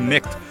 We didn't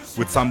connect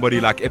with somebody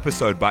like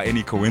Episode by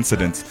any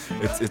coincidence.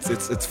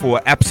 It's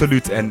for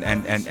absolute and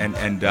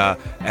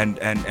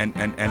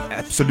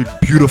absolute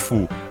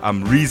beautiful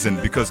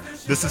reason, because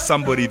this is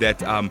somebody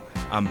that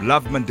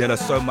loved Mandela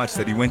so much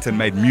that he went and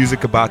made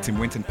music about him,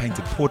 went and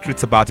painted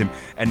portraits about him,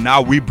 and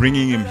now we're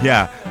bringing him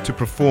here to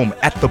perform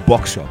at the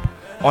Box Shop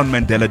on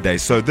Mandela Day.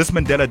 So this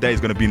Mandela Day is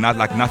going to be not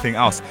like nothing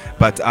else,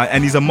 but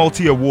and he's a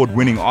multi-award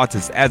winning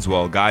artist as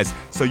well, guys.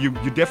 So you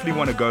definitely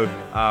want to go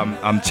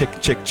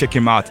check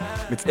him out.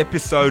 It's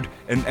Episode,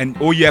 and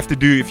all you have to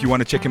do if you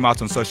want to check him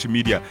out on social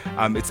media,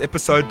 it's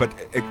Episode, but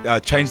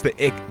change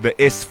the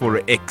S for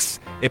an X.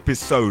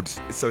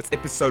 Episodes. So it's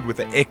Episode with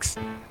an X.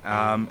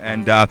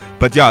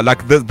 But yeah,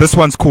 like this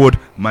one's called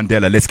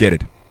Mandela. Let's get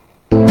it.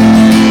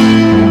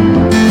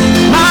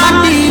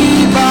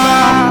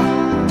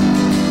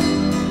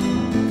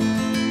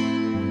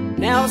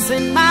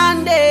 Nelson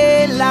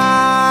Mandela,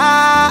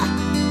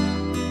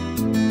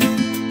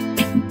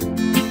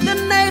 the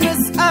name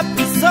is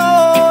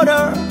Episode.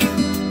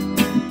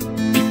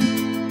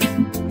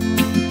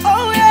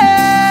 Oh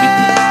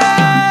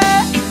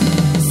yeah,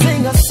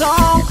 sing a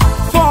song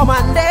for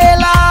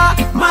Mandela,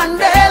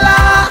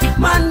 Mandela,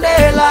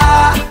 Mandela.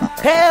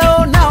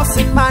 Hail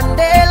Nelson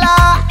Mandela,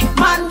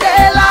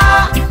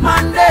 Mandela,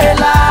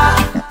 Mandela.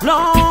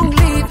 Long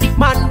live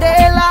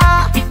Mandela,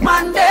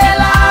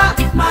 Mandela,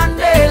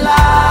 Mandela.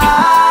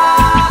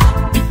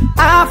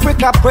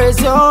 Africa praise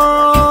you.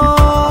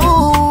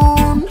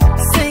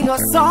 Sing a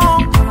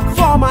song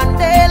for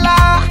Mandela,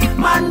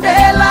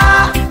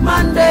 Mandela,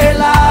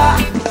 Mandela.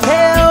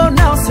 Hail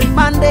Nelson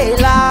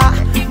Mandela,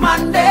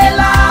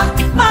 Mandela,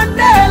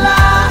 Mandela.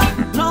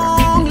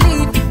 Long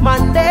live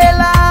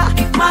Mandela,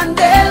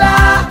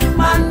 Mandela,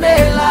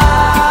 Mandela.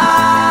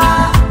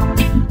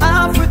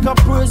 Africa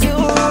praise you.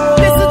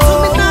 Listen to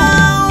me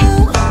now.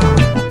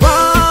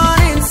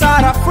 Born in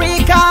South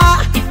Africa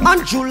on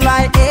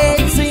July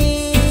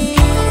 18,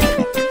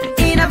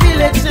 in a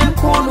village in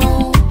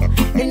Kunu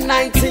in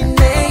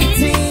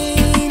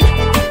 1918.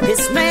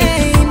 His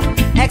name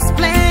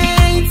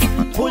explains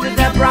pulling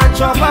the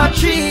branch of a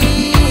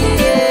tree,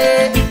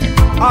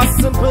 or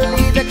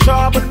simply the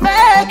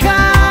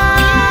troublemaker.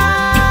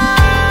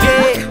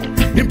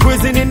 Yeah. In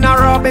prison in a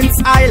Robbins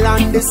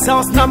Island, his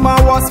house number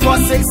was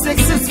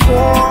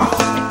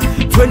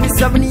 46664.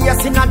 27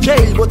 years in a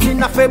jail, but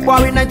in a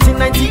February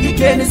 1990 he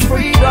gained his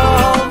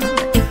freedom.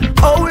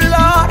 Oh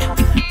Lord,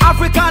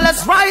 Africa,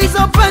 let's rise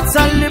up and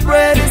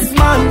celebrate this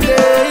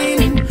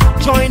Monday.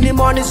 Join him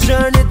on his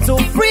journey to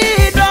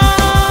freedom.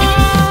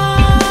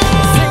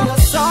 Sing a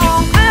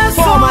song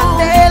for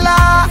Mandela,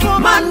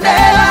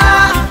 Mandela,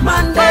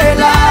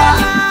 Mandela.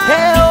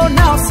 Hail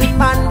Nelson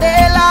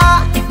Mandela,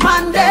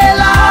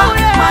 Mandela,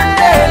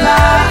 Mandela.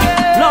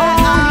 Long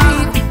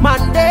live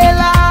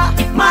Mandela,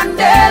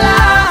 Mandela,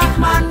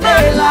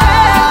 Mandela.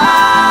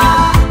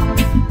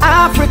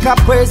 Africa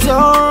praise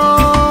you.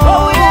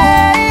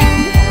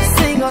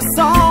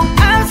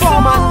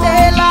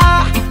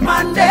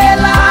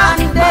 Mandela,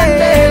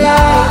 Mandela,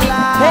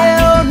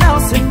 Hail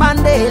Nelson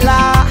Mandela,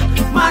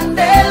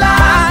 Mandela,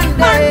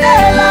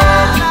 Mandela.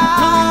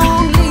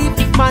 Long live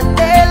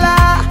Mandela,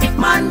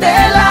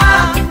 Mandela,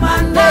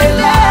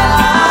 Mandela.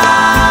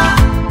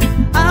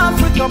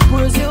 Africa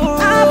praise you,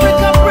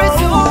 Africa praise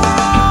you.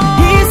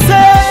 He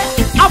said,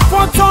 I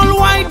fought all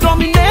white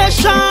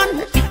domination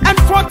and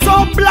fought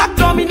all black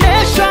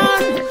domination.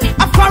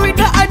 I carried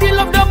the ideal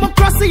of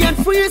democracy and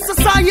free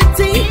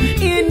society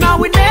in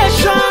our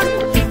nation.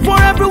 For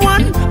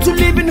everyone to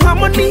live in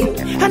harmony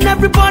and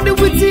everybody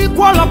with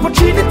equal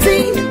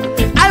opportunity.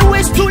 I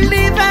wish to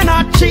live and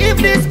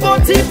achieve this,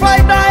 but if I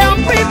die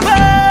I'm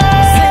prepared.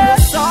 Sing a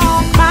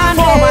song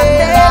for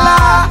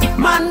Mandela,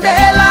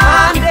 Mandela,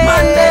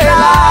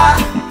 Mandela.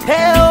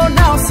 Hail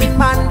Nelson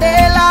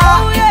Mandela,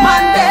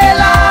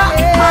 Mandela,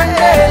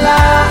 Mandela.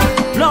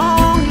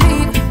 Long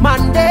live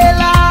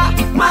Mandela,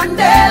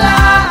 Mandela,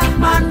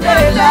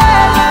 Mandela.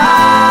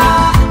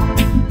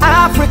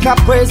 Africa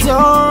praise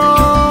you.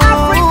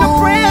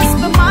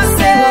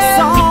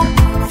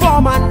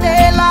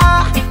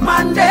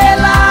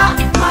 Mandela,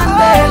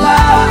 Mandela,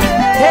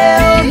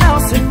 Hail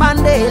Nelson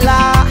Mandela,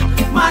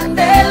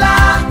 Mandela,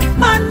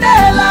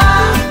 Mandela.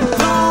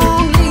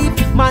 Long live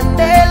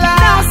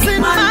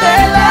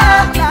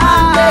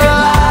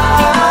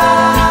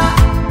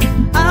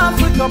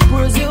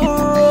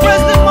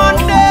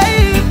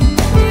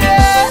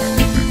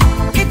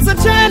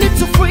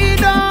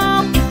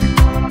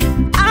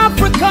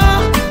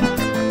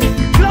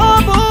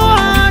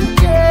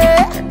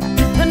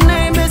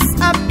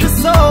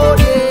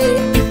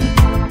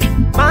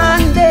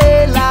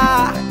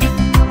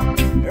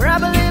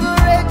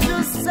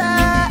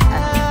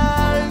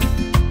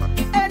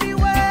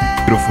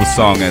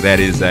song that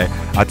is.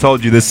 I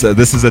told you this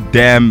is a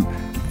damn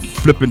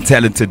flippin'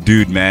 talented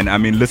dude, man. I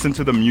mean, listen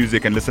to the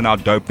music and listen how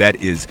dope that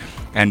is.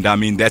 And I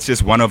mean, that's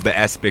just one of the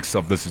aspects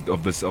of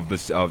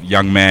this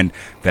young man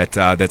that's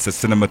a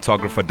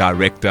cinematographer,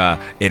 director,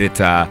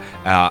 editor,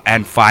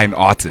 and fine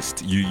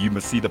artist. You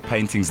must see the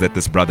paintings that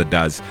this brother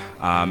does.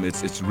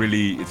 It's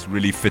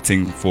really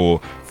fitting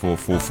for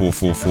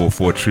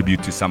a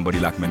tribute to somebody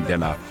like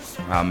Mandela.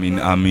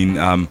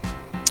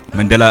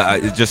 Mandela,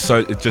 it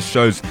just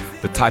shows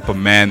the type of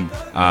man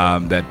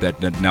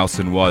that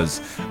Nelson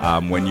was.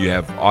 When you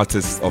have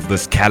artists of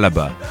this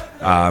caliber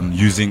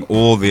using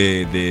all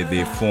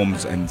their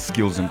forms and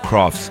skills and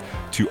crafts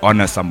to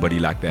honor somebody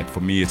like that, for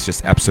me, it's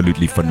just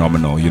absolutely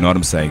phenomenal. You know what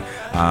I'm saying?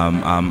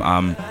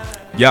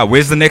 Yeah,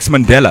 where's the next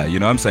Mandela? You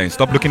know what I'm saying?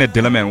 Stop looking at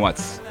Dillerman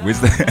Watts. Where's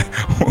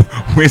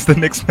the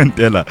next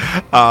Mandela?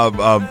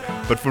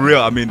 But for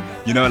real, I mean,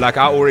 you know, like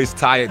I always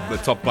tie the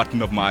top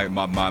button of my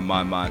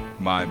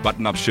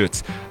button-up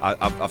shirts.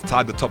 I've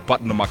tied the top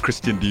button of my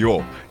Christian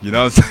Dior, you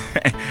know what I'm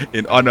saying?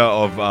 In honor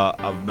of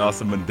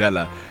Nelson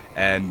Mandela.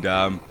 And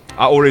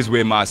I always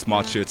wear my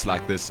smart shirts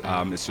like this.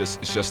 It's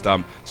just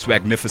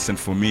swagnificent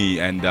for me.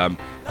 And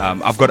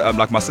I've got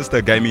like my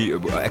sister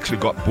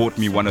bought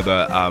me one of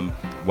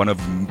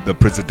the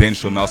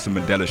presidential Nelson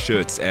Mandela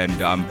shirts, and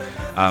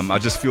I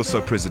just feel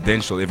so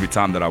presidential every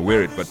time that I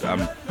wear it. But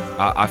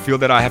I feel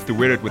that I have to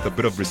wear it with a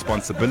bit of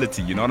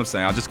responsibility. You know what I'm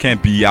saying? I just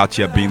can't be out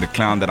here being the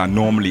clown that I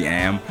normally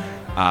am.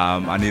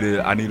 I need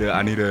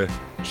to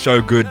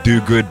show good,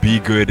 do good, be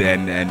good,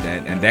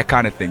 and that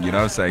kind of thing. You know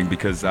what I'm saying?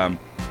 Because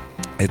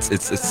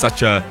it's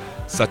such a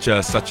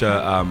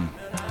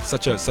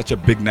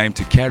big name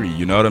to carry.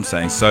 You know what I'm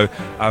saying? So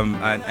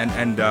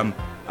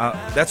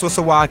that's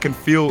also why I can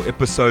feel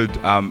Episode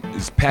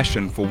his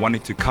passion for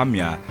wanting to come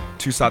here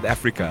to South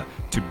Africa.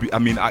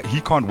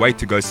 He can't wait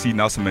to go see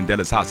Nelson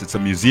Mandela's house. It's a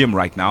museum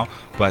right now,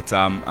 but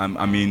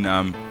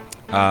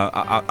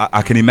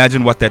I can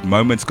imagine what that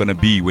moment's going to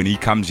be when he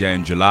comes here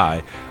in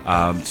July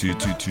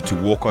to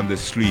walk on the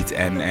street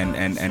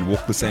and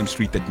walk the same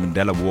street that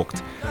Mandela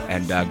walked,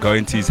 and go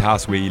into his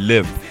house where he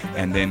lived,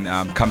 and then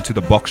come to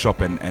the box shop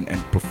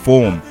and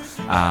perform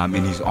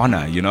in his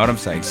honor. You know what I'm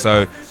saying?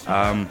 So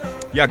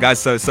yeah, guys,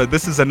 so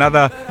this is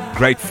another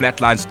great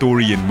Flatline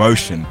story in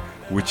motion,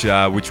 which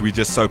we're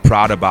just so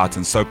proud about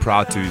and so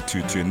proud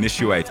to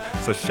initiate.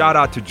 So shout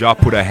out to Ja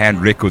Put a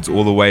Hand Records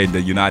all the way in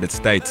the United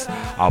States,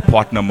 our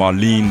partner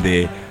Marlene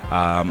there,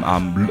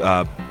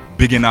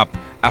 bigging up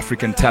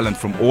African talent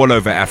from all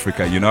over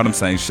Africa, you know what I'm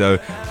saying? So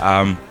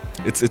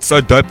it's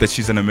so dope that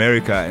she's in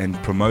America and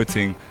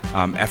promoting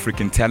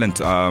African talent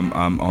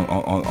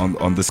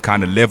on this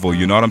kind of level,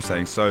 you know what I'm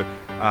saying? So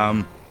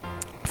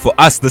for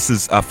us, this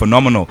is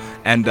phenomenal,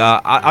 and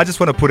I just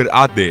want to put it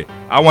out there.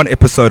 I want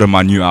Episode of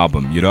my new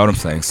album. You know what I'm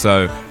saying?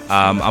 So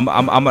I'm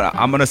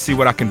gonna see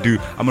what I can do.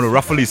 I'm gonna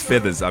ruffle his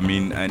feathers. I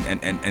mean,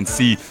 and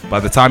see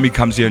by the time he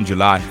comes here in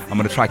July, I'm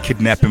gonna try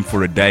kidnap him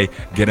for a day,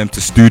 get him to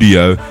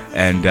studio,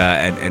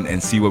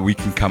 and see what we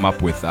can come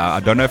up with. I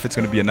don't know if it's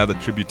gonna be another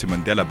tribute to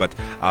Mandela, but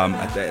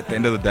at the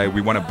end of the day,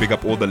 we want to big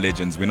up all the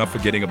legends. We're not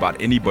forgetting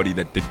about anybody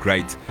that did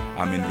great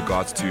in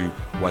regards to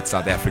what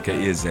South Africa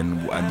is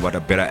and what a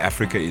better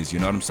Africa is. You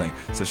know what I'm saying?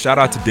 So shout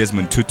out to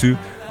Desmond Tutu,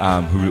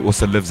 who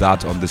also lives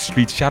out on the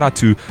street. Shout out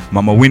to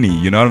Mama Winnie,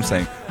 you know what I'm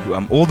saying?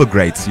 All the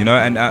greats, you know,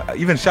 and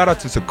even shout out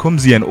to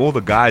Sakumzi and all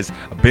the guys,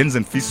 Benz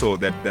and Fiso,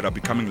 that are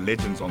becoming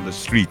legends on the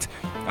street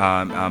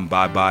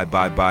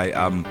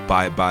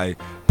by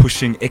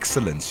pushing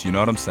excellence, you know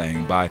what I'm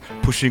saying? By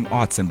pushing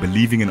arts and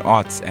believing in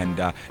arts and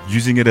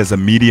using it as a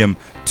medium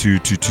to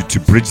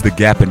bridge the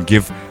gap and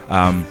give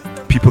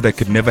people that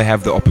could never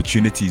have the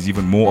opportunities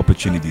even more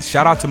opportunities.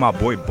 Shout out to my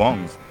boy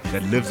Bongs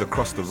that lives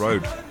across the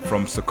road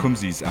from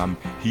Sakumzi's.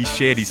 He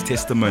shared his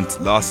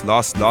testament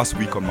last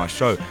week on my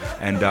show,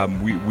 and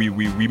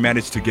we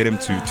managed to get him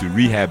to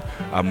rehab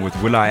with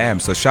Will.i.am.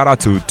 So shout out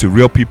to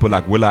real people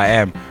like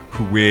Will.i.am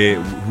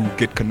who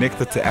get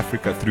connected to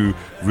Africa through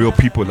real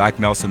people like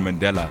Nelson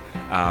Mandela,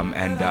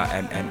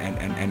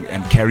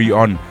 and carry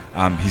on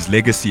his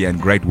legacy and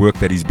great work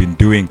that he's been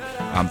doing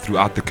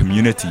throughout the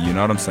community. You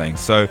know what I'm saying?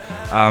 So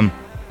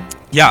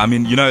yeah, I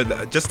mean, you know,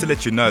 just to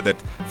let you know that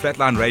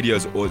Flatline Radio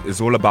is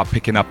all about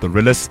picking up the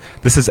realest.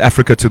 This is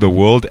Africa to the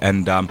world,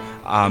 and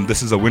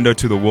this is a window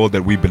to the world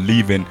that we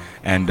believe in.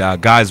 And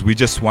guys, we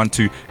just want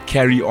to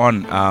carry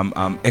on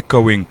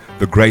echoing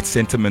the great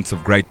sentiments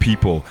of great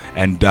people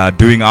and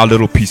doing our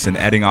little piece and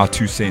adding our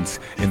 2 cents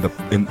in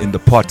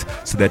the pot,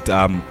 so that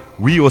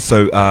we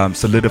also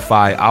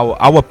solidify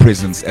our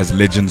presence as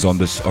legends on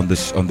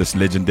this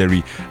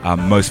legendary,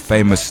 most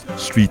famous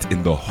street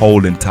in the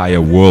whole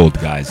entire world,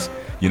 guys.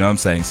 You know what I'm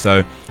saying?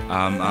 So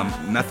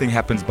nothing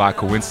happens by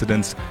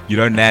coincidence. You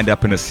don't land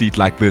up in a seat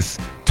like this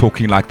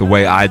talking like the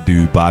way I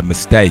do by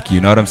mistake.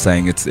 You know what I'm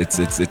saying?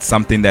 It's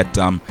something that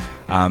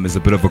is a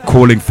bit of a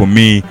calling for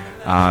me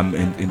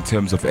in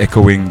terms of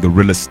echoing the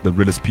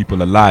realest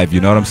people alive.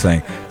 You know what I'm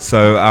saying?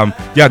 So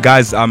yeah,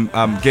 guys,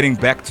 getting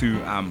back to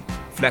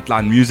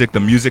Flatline Music, the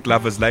music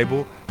lovers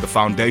label, the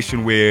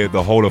foundation where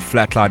the whole of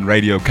Flatline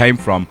Radio came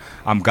from.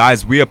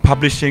 Guys, we are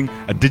publishing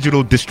a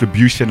digital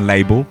distribution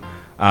label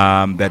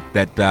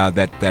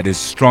that is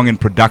strong in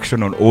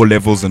production on all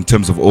levels in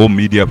terms of all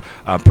media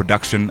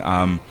production,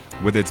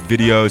 whether it's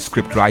video,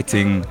 script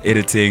writing,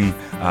 editing.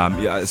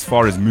 As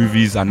far as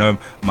movies, I know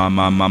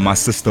my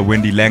sister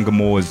Wendy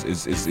Langamore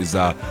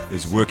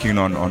is working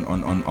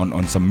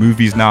on some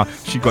movies now.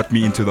 She got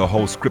me into the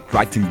whole script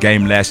writing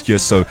game last year.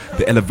 So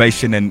the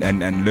elevation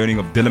and learning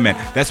of Dillerman,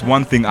 that's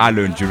one thing I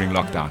learned during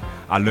lockdown.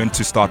 I learned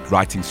to start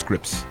writing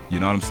scripts, you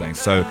know what I'm saying?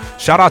 So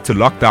shout out to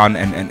lockdown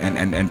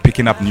and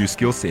picking up new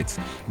skill sets.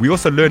 We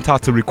also learned how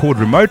to record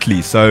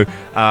remotely. So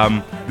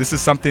this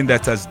is something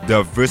that has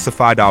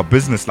diversified our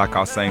business, like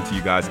I was saying to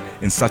you guys,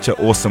 in such an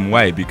awesome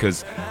way,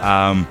 because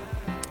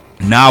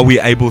now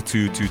we're able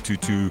to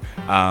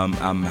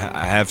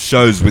have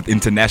shows with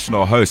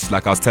international hosts.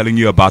 Like I was telling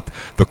you about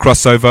the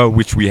crossover,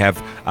 which we have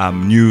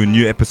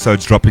new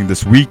episodes dropping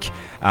this week.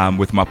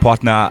 With my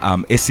partner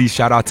Essie.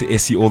 Shout out to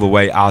Essie all the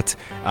way out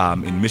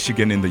in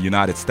Michigan in the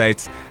United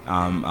States.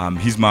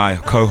 He's my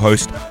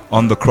co-host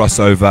on the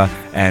crossover,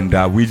 and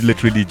we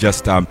literally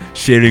just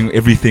sharing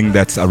everything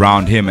that's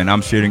around him, and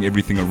I'm sharing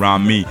everything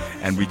around me,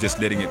 and we're just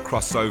letting it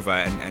cross over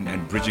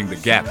and bridging the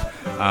gap.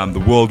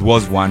 The world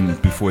was one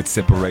before it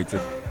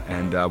separated,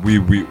 and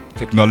we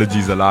technology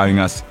is allowing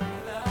us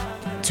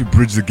to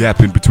bridge the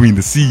gap in between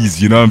the seas,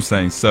 you know what I'm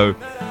saying? So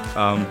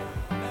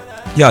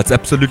yeah, it's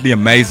absolutely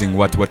amazing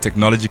what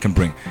technology can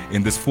bring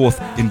in this fourth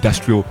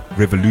industrial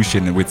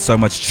revolution, and with so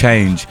much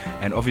change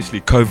and obviously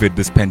COVID,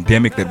 this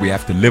pandemic that we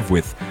have to live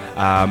with.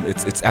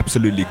 It's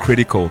absolutely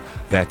critical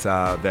that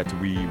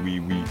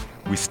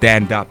we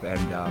stand up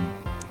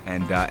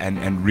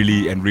and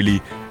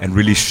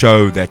really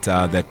show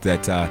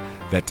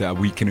that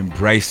we can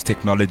embrace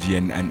technology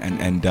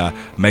and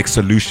make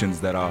solutions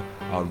that are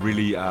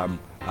really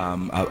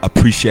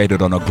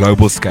appreciated on a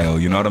global scale.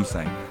 You know what I'm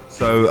saying?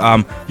 So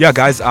yeah,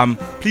 guys,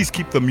 please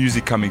keep the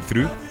music coming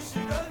through.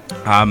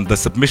 The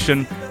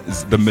submission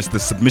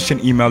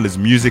email is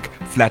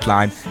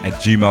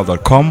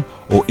musicflatline@gmail.com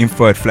or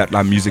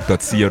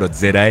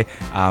info@flatlinemusic.co.za.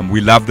 We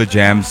love the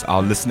jams.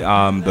 Our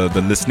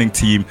the listening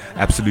team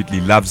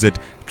absolutely loves it.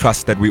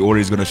 Trust that we're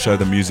always going to show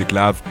the music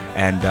love,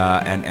 and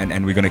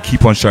we're going to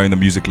keep on showing the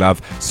music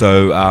love.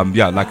 So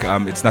yeah,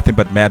 it's nothing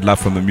but mad love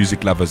from the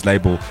Music Lovers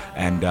label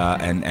and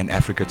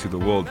Africa to the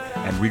world,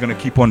 and we're going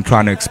to keep on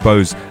trying to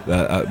expose.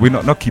 We're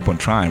not keep on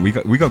trying. We're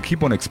going to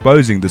keep on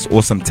exposing this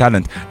awesome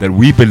talent that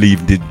we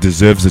believe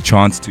deserves a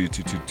chance to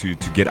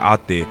get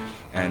out there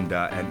and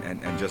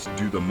just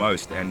do the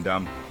most. And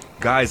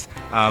guys,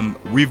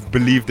 we've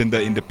believed in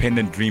the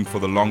independent dream for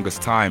the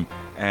longest time,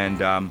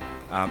 and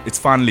it's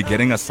finally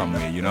getting us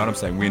somewhere. You know what I'm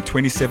saying? We're in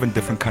 27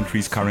 different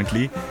countries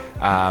currently,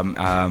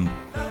 and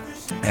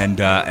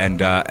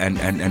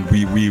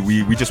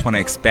we just want to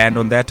expand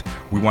on that.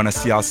 We want to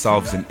see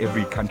ourselves in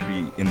every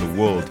country in the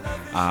world,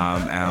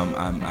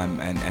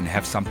 and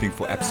have something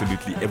for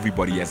absolutely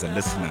everybody as a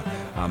listener.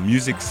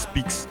 Music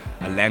speaks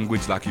a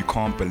language like you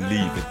can't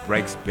believe. It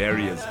breaks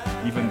barriers.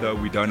 Even though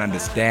we don't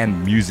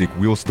understand music,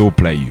 we'll still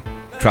play you.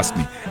 Trust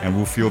me, and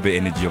we'll feel the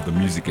energy of the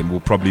music, and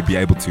we'll probably be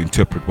able to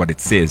interpret what it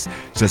says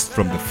just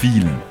from the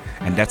feeling.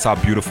 And that's how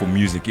beautiful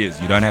music is.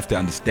 You don't have to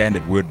understand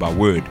it word by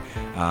word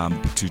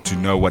to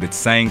know what it's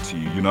saying to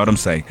you. You know what I'm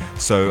saying?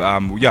 So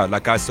yeah,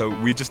 like guys, so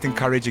we're just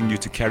encouraging you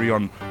to carry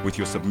on with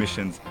your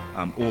submissions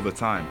all the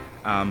time.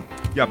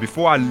 Yeah,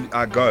 before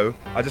I go,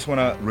 I just want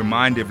to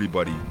remind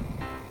everybody,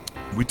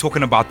 we're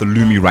talking about the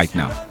Lumi right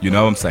now. You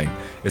know what I'm saying?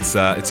 It's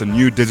a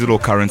new digital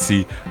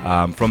currency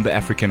from the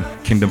African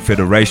Kingdom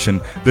Federation.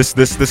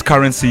 This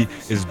currency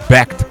is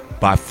backed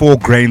by 4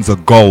 grains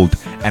of gold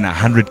and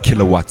 100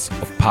 kilowatts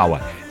of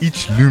power.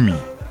 Each Lumi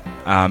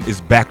is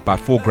backed by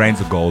 4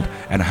 grains of gold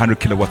and 100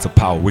 kilowatts of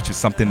power, which is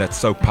something that's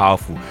so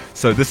powerful.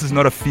 So this is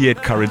not a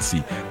fiat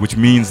currency, which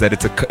means that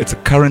it's a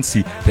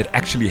currency that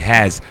actually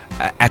has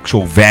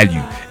actual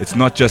value. It's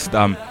not just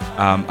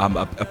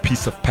a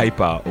piece of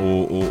paper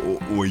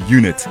or a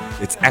unit.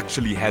 It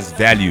actually has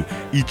value.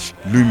 Each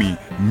Lumi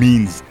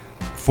means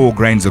 4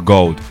 grains of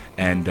gold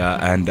and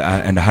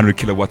 100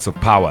 kilowatts of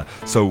power.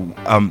 So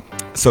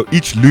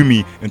each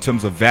Lumi in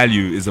terms of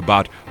value is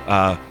about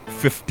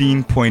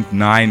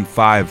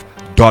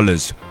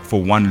 $15.95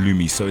 for 1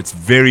 Lumi. So it's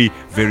very,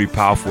 very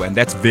powerful, and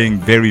that's being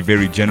very,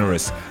 very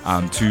generous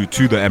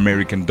to the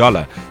American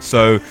dollar.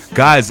 So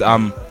guys,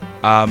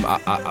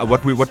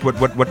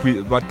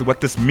 what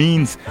this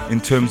means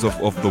in terms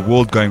of the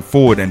world going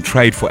forward and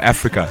trade for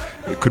Africa,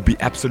 it could be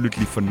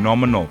absolutely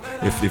phenomenal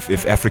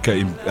if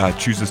Africa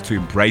chooses to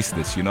embrace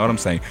this. You know what I'm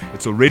saying?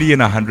 It's already in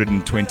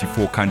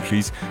 124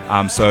 countries.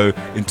 So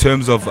in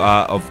terms of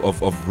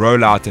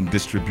rollout and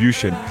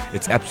distribution,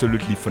 it's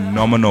absolutely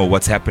phenomenal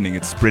what's happening.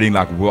 It's spreading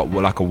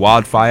like a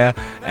wildfire,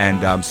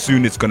 and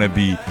soon it's going to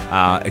be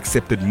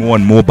accepted more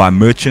and more by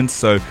merchants.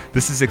 So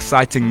this is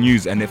exciting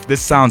news, and if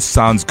this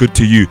sounds good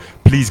to you,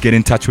 please get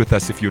in touch with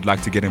us if you'd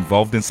like to get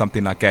involved in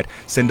something like that.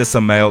 Send us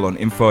a mail on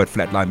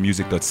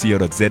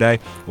info@flatlinemusic.co.za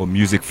or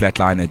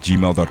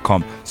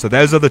musicflatline@gmail.com. So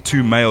those are the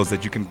two mails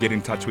that you can get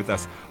in touch with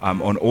us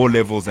on all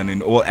levels and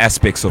in all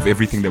aspects of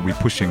everything that we're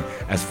pushing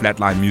as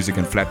Flatline Music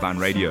and Flatline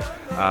Radio.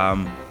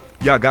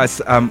 Yeah, guys,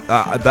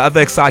 the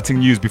other exciting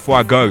news before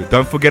I go,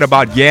 don't forget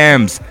about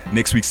Yams.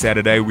 Next week,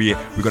 Saturday, we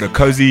got a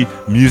cozy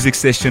music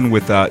session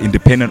with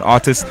independent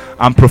artists.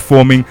 I'm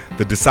performing.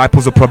 The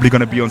Disciples are probably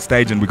going to be on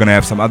stage, and we're going to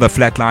have some other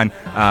Flatline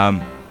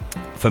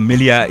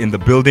familiar in the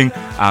building.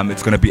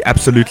 It's going to be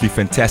absolutely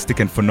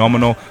fantastic and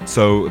phenomenal.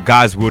 So,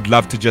 guys, we would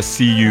love to just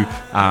see you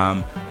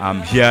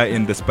here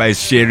in the space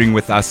sharing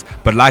with us.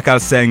 But like I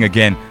was saying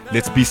again,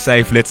 let's be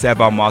safe. Let's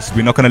have our masks.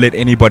 We're not going to let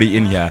anybody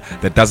in here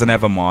that doesn't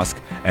have a mask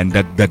and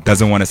that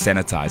doesn't want to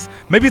sanitize.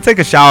 Maybe take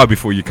a shower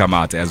before you come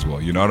out as well.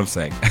 You know what I'm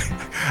saying?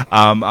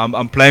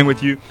 I'm playing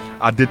with you.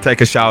 I did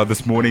take a shower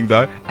this morning,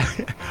 though.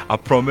 I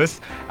promise.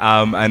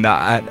 And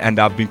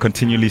I've been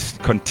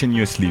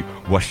continuously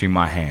washing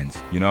my hands.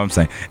 You know what I'm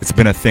saying? It's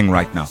been a thing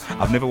right now.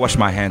 I've never washed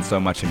my hands so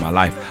much in my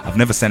life. I've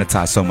never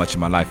sanitized so much in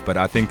my life. But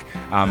I think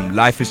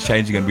life is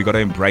changing, and we got to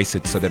embrace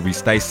it so that we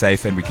stay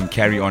safe and we can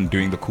carry on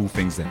doing the cool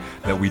things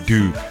that we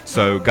do.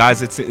 So,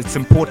 guys, it's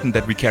important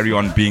that we carry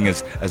on being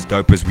as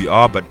dope as we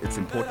are, but it's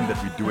important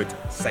that we do it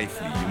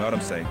safely. You know what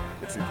I'm saying?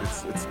 It's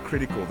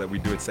critical that we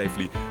do it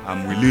safely.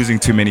 We're losing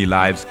too many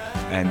lives,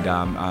 and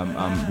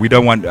we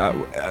don't want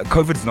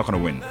COVID's not going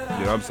to win.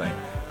 You know what I'm saying?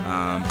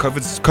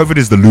 COVID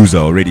is the loser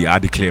already. I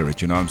declare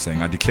it. You know what I'm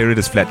saying? I declare it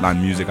as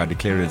Flatline Music. I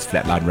declare it as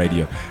Flatline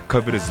Radio.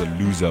 COVID is the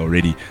loser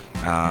already.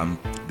 The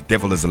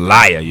devil is a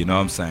liar. You know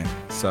what I'm saying?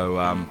 So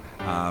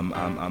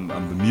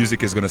the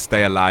music is going to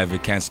stay alive.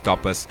 It can't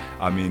stop us.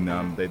 I mean,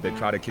 they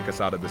try to kick us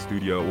out of the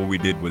studio. All we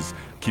did was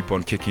keep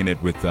on kicking it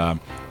with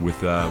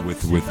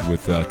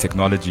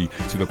technology,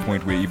 to the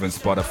point where even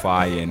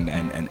Spotify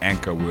and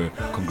Anchor were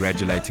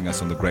congratulating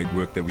us on the great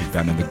work that we've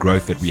done and the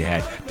growth that we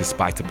had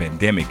despite the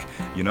pandemic.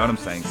 You know what I'm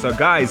saying? So,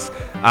 guys,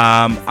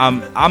 I'm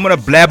going to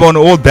blab on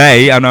all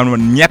day, and I'm going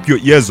to nyap your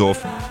ears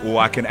off, or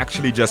I can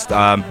actually just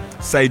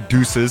say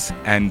deuces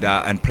and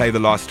play the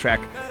last track.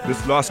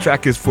 This last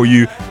track is for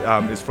you.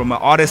 It's from an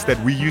artist that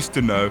we used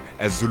to know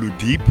as Zulu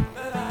Deep.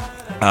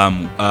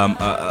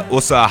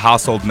 Also a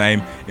household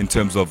name in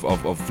terms of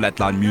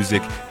Flatline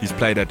Music. He's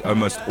played at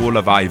almost all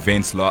of our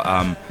events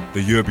the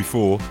year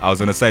before. I was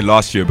going to say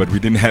last year, but we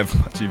didn't have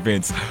much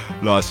events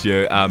last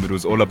year. It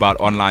was all about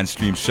online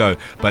stream show.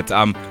 But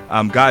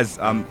guys,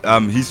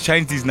 he's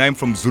changed his name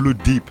from Zulu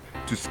Deep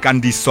to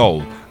Scandi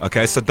Soul.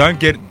 Okay, so don't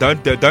get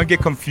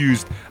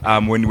confused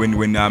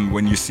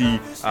when you see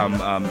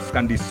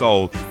Scandi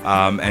Soul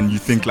and you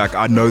think like,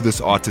 I know this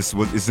artist.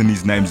 Isn't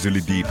his name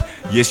Zulu Deep?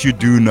 Yes, you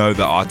do know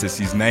the artist.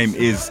 His name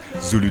is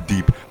Zulu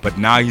Deep, but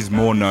now he's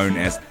more known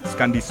as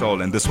Scandi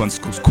Soul, and this one's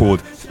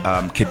called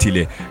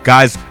Ketile.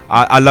 Guys,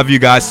 I love you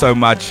guys so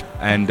much,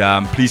 and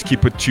please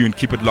keep it tuned,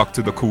 keep it locked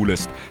to the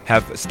coolest.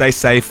 Stay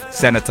safe,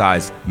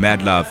 sanitize,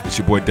 mad love. It's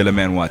your boy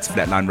Dylan Watts,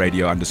 Flatline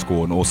Radio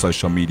 _ on all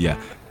social media.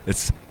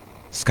 It's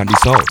Scandi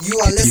Soul. You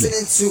are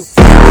listening to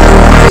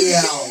Flatline Radio.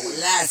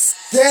 Let's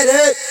get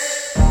it.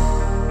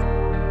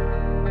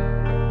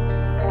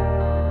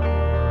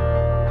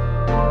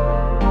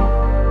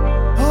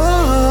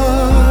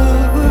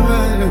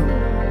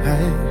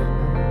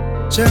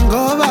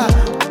 Jengoba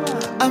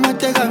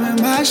amateka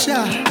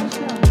memasha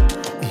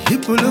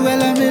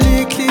ipulukela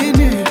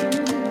miliklini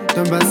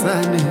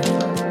tombazane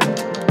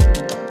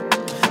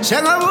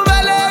Jengoba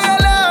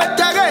ubalekela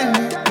otageni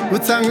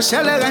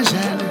utsangishele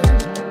kanjani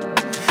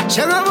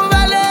Jengoba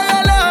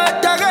ubalekela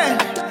otageni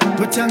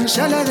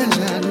utsangishele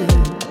kanjani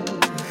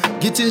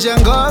Githi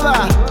njengoba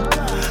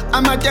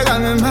amateka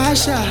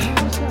memasha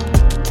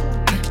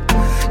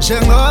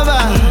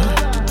Jengoba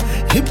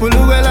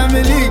ipulukela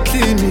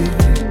miliklini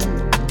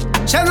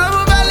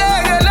Jengoba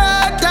ubalekela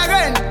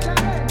otageni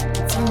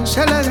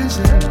utsangishele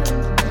kanjani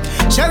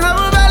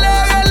Jengoba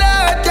ubalekela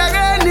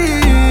otageni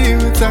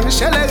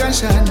utsangishele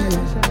kanjani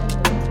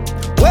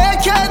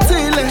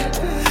Wekhathile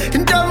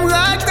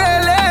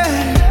intomngaqele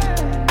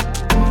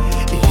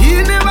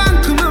yini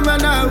bangikhuluma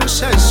nawe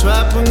ushayishwa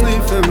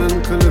uncife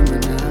mangikhuluma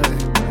nawe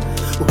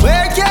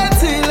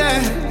Wekhathile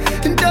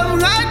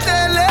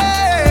intomngaqele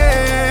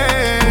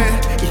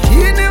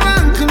yini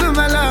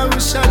bangikhuluma nawe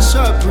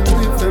ushayishwa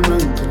uncife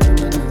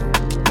mangikhuluma nawe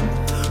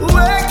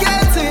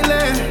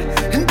Wekhathile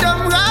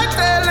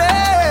intomngaqele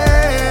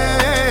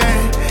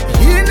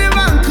yini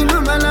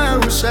bangikhuluma nawe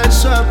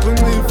ushayishwa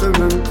uncife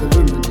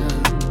mangikhuluma nawe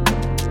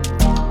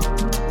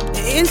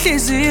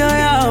Inhliziyo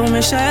yawo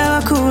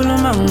meshaya kakhulu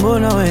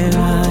mangibona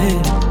wena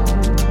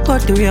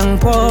kodwa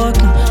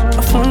uyangiphoqa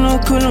afuna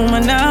ukukhuluma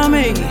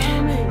nami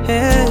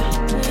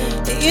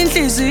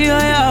Inhliziyo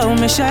yawo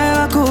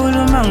meshaya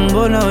kakhulu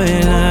mangibona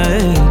wena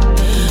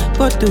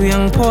kodwa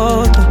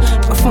uyangiphoqa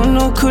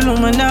afuna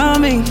ukukhuluma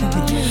nami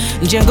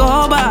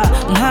njengoba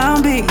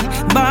ngihambi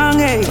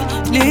bange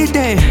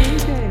lide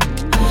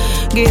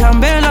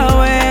ngihambela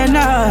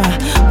wena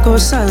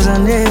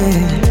nkosazane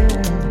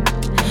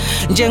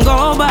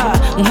njengoba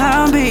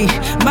ngihambi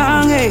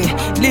bange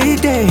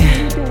lide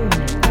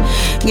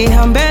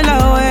ngihambela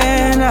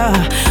wena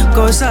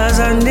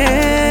nkosazane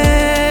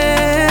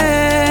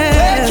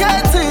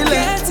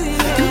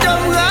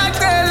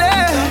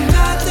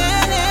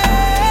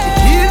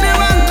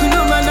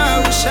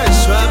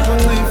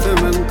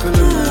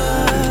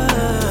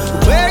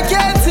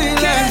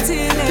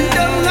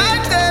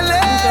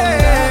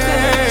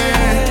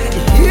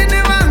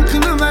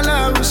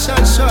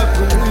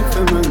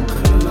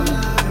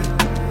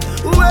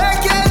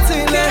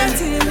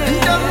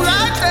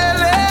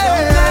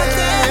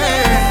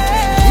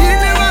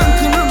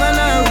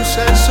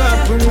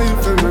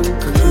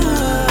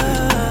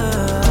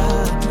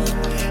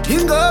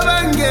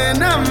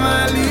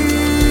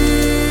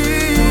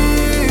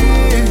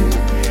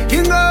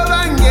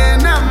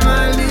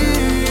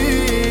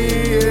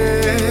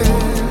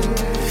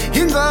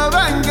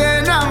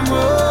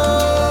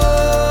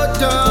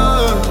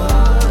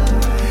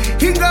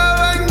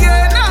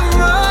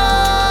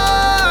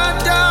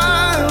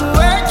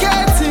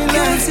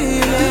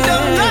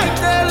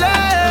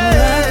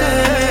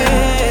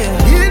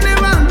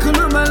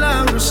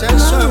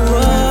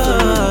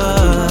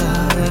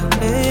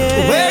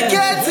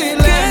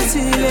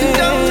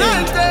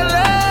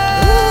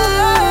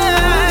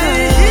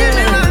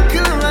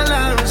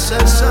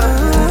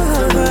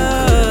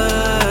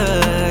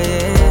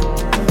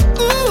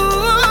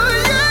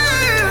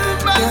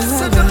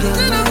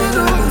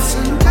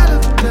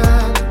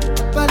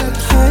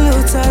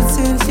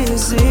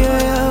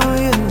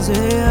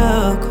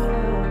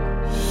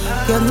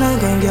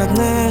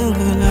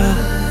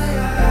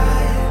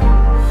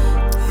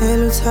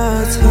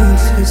Uthathe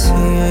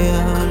inhliziyo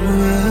yami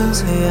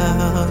uyenze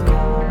yakho.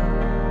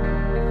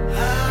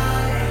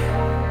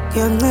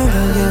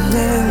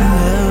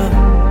 Ngiyancenga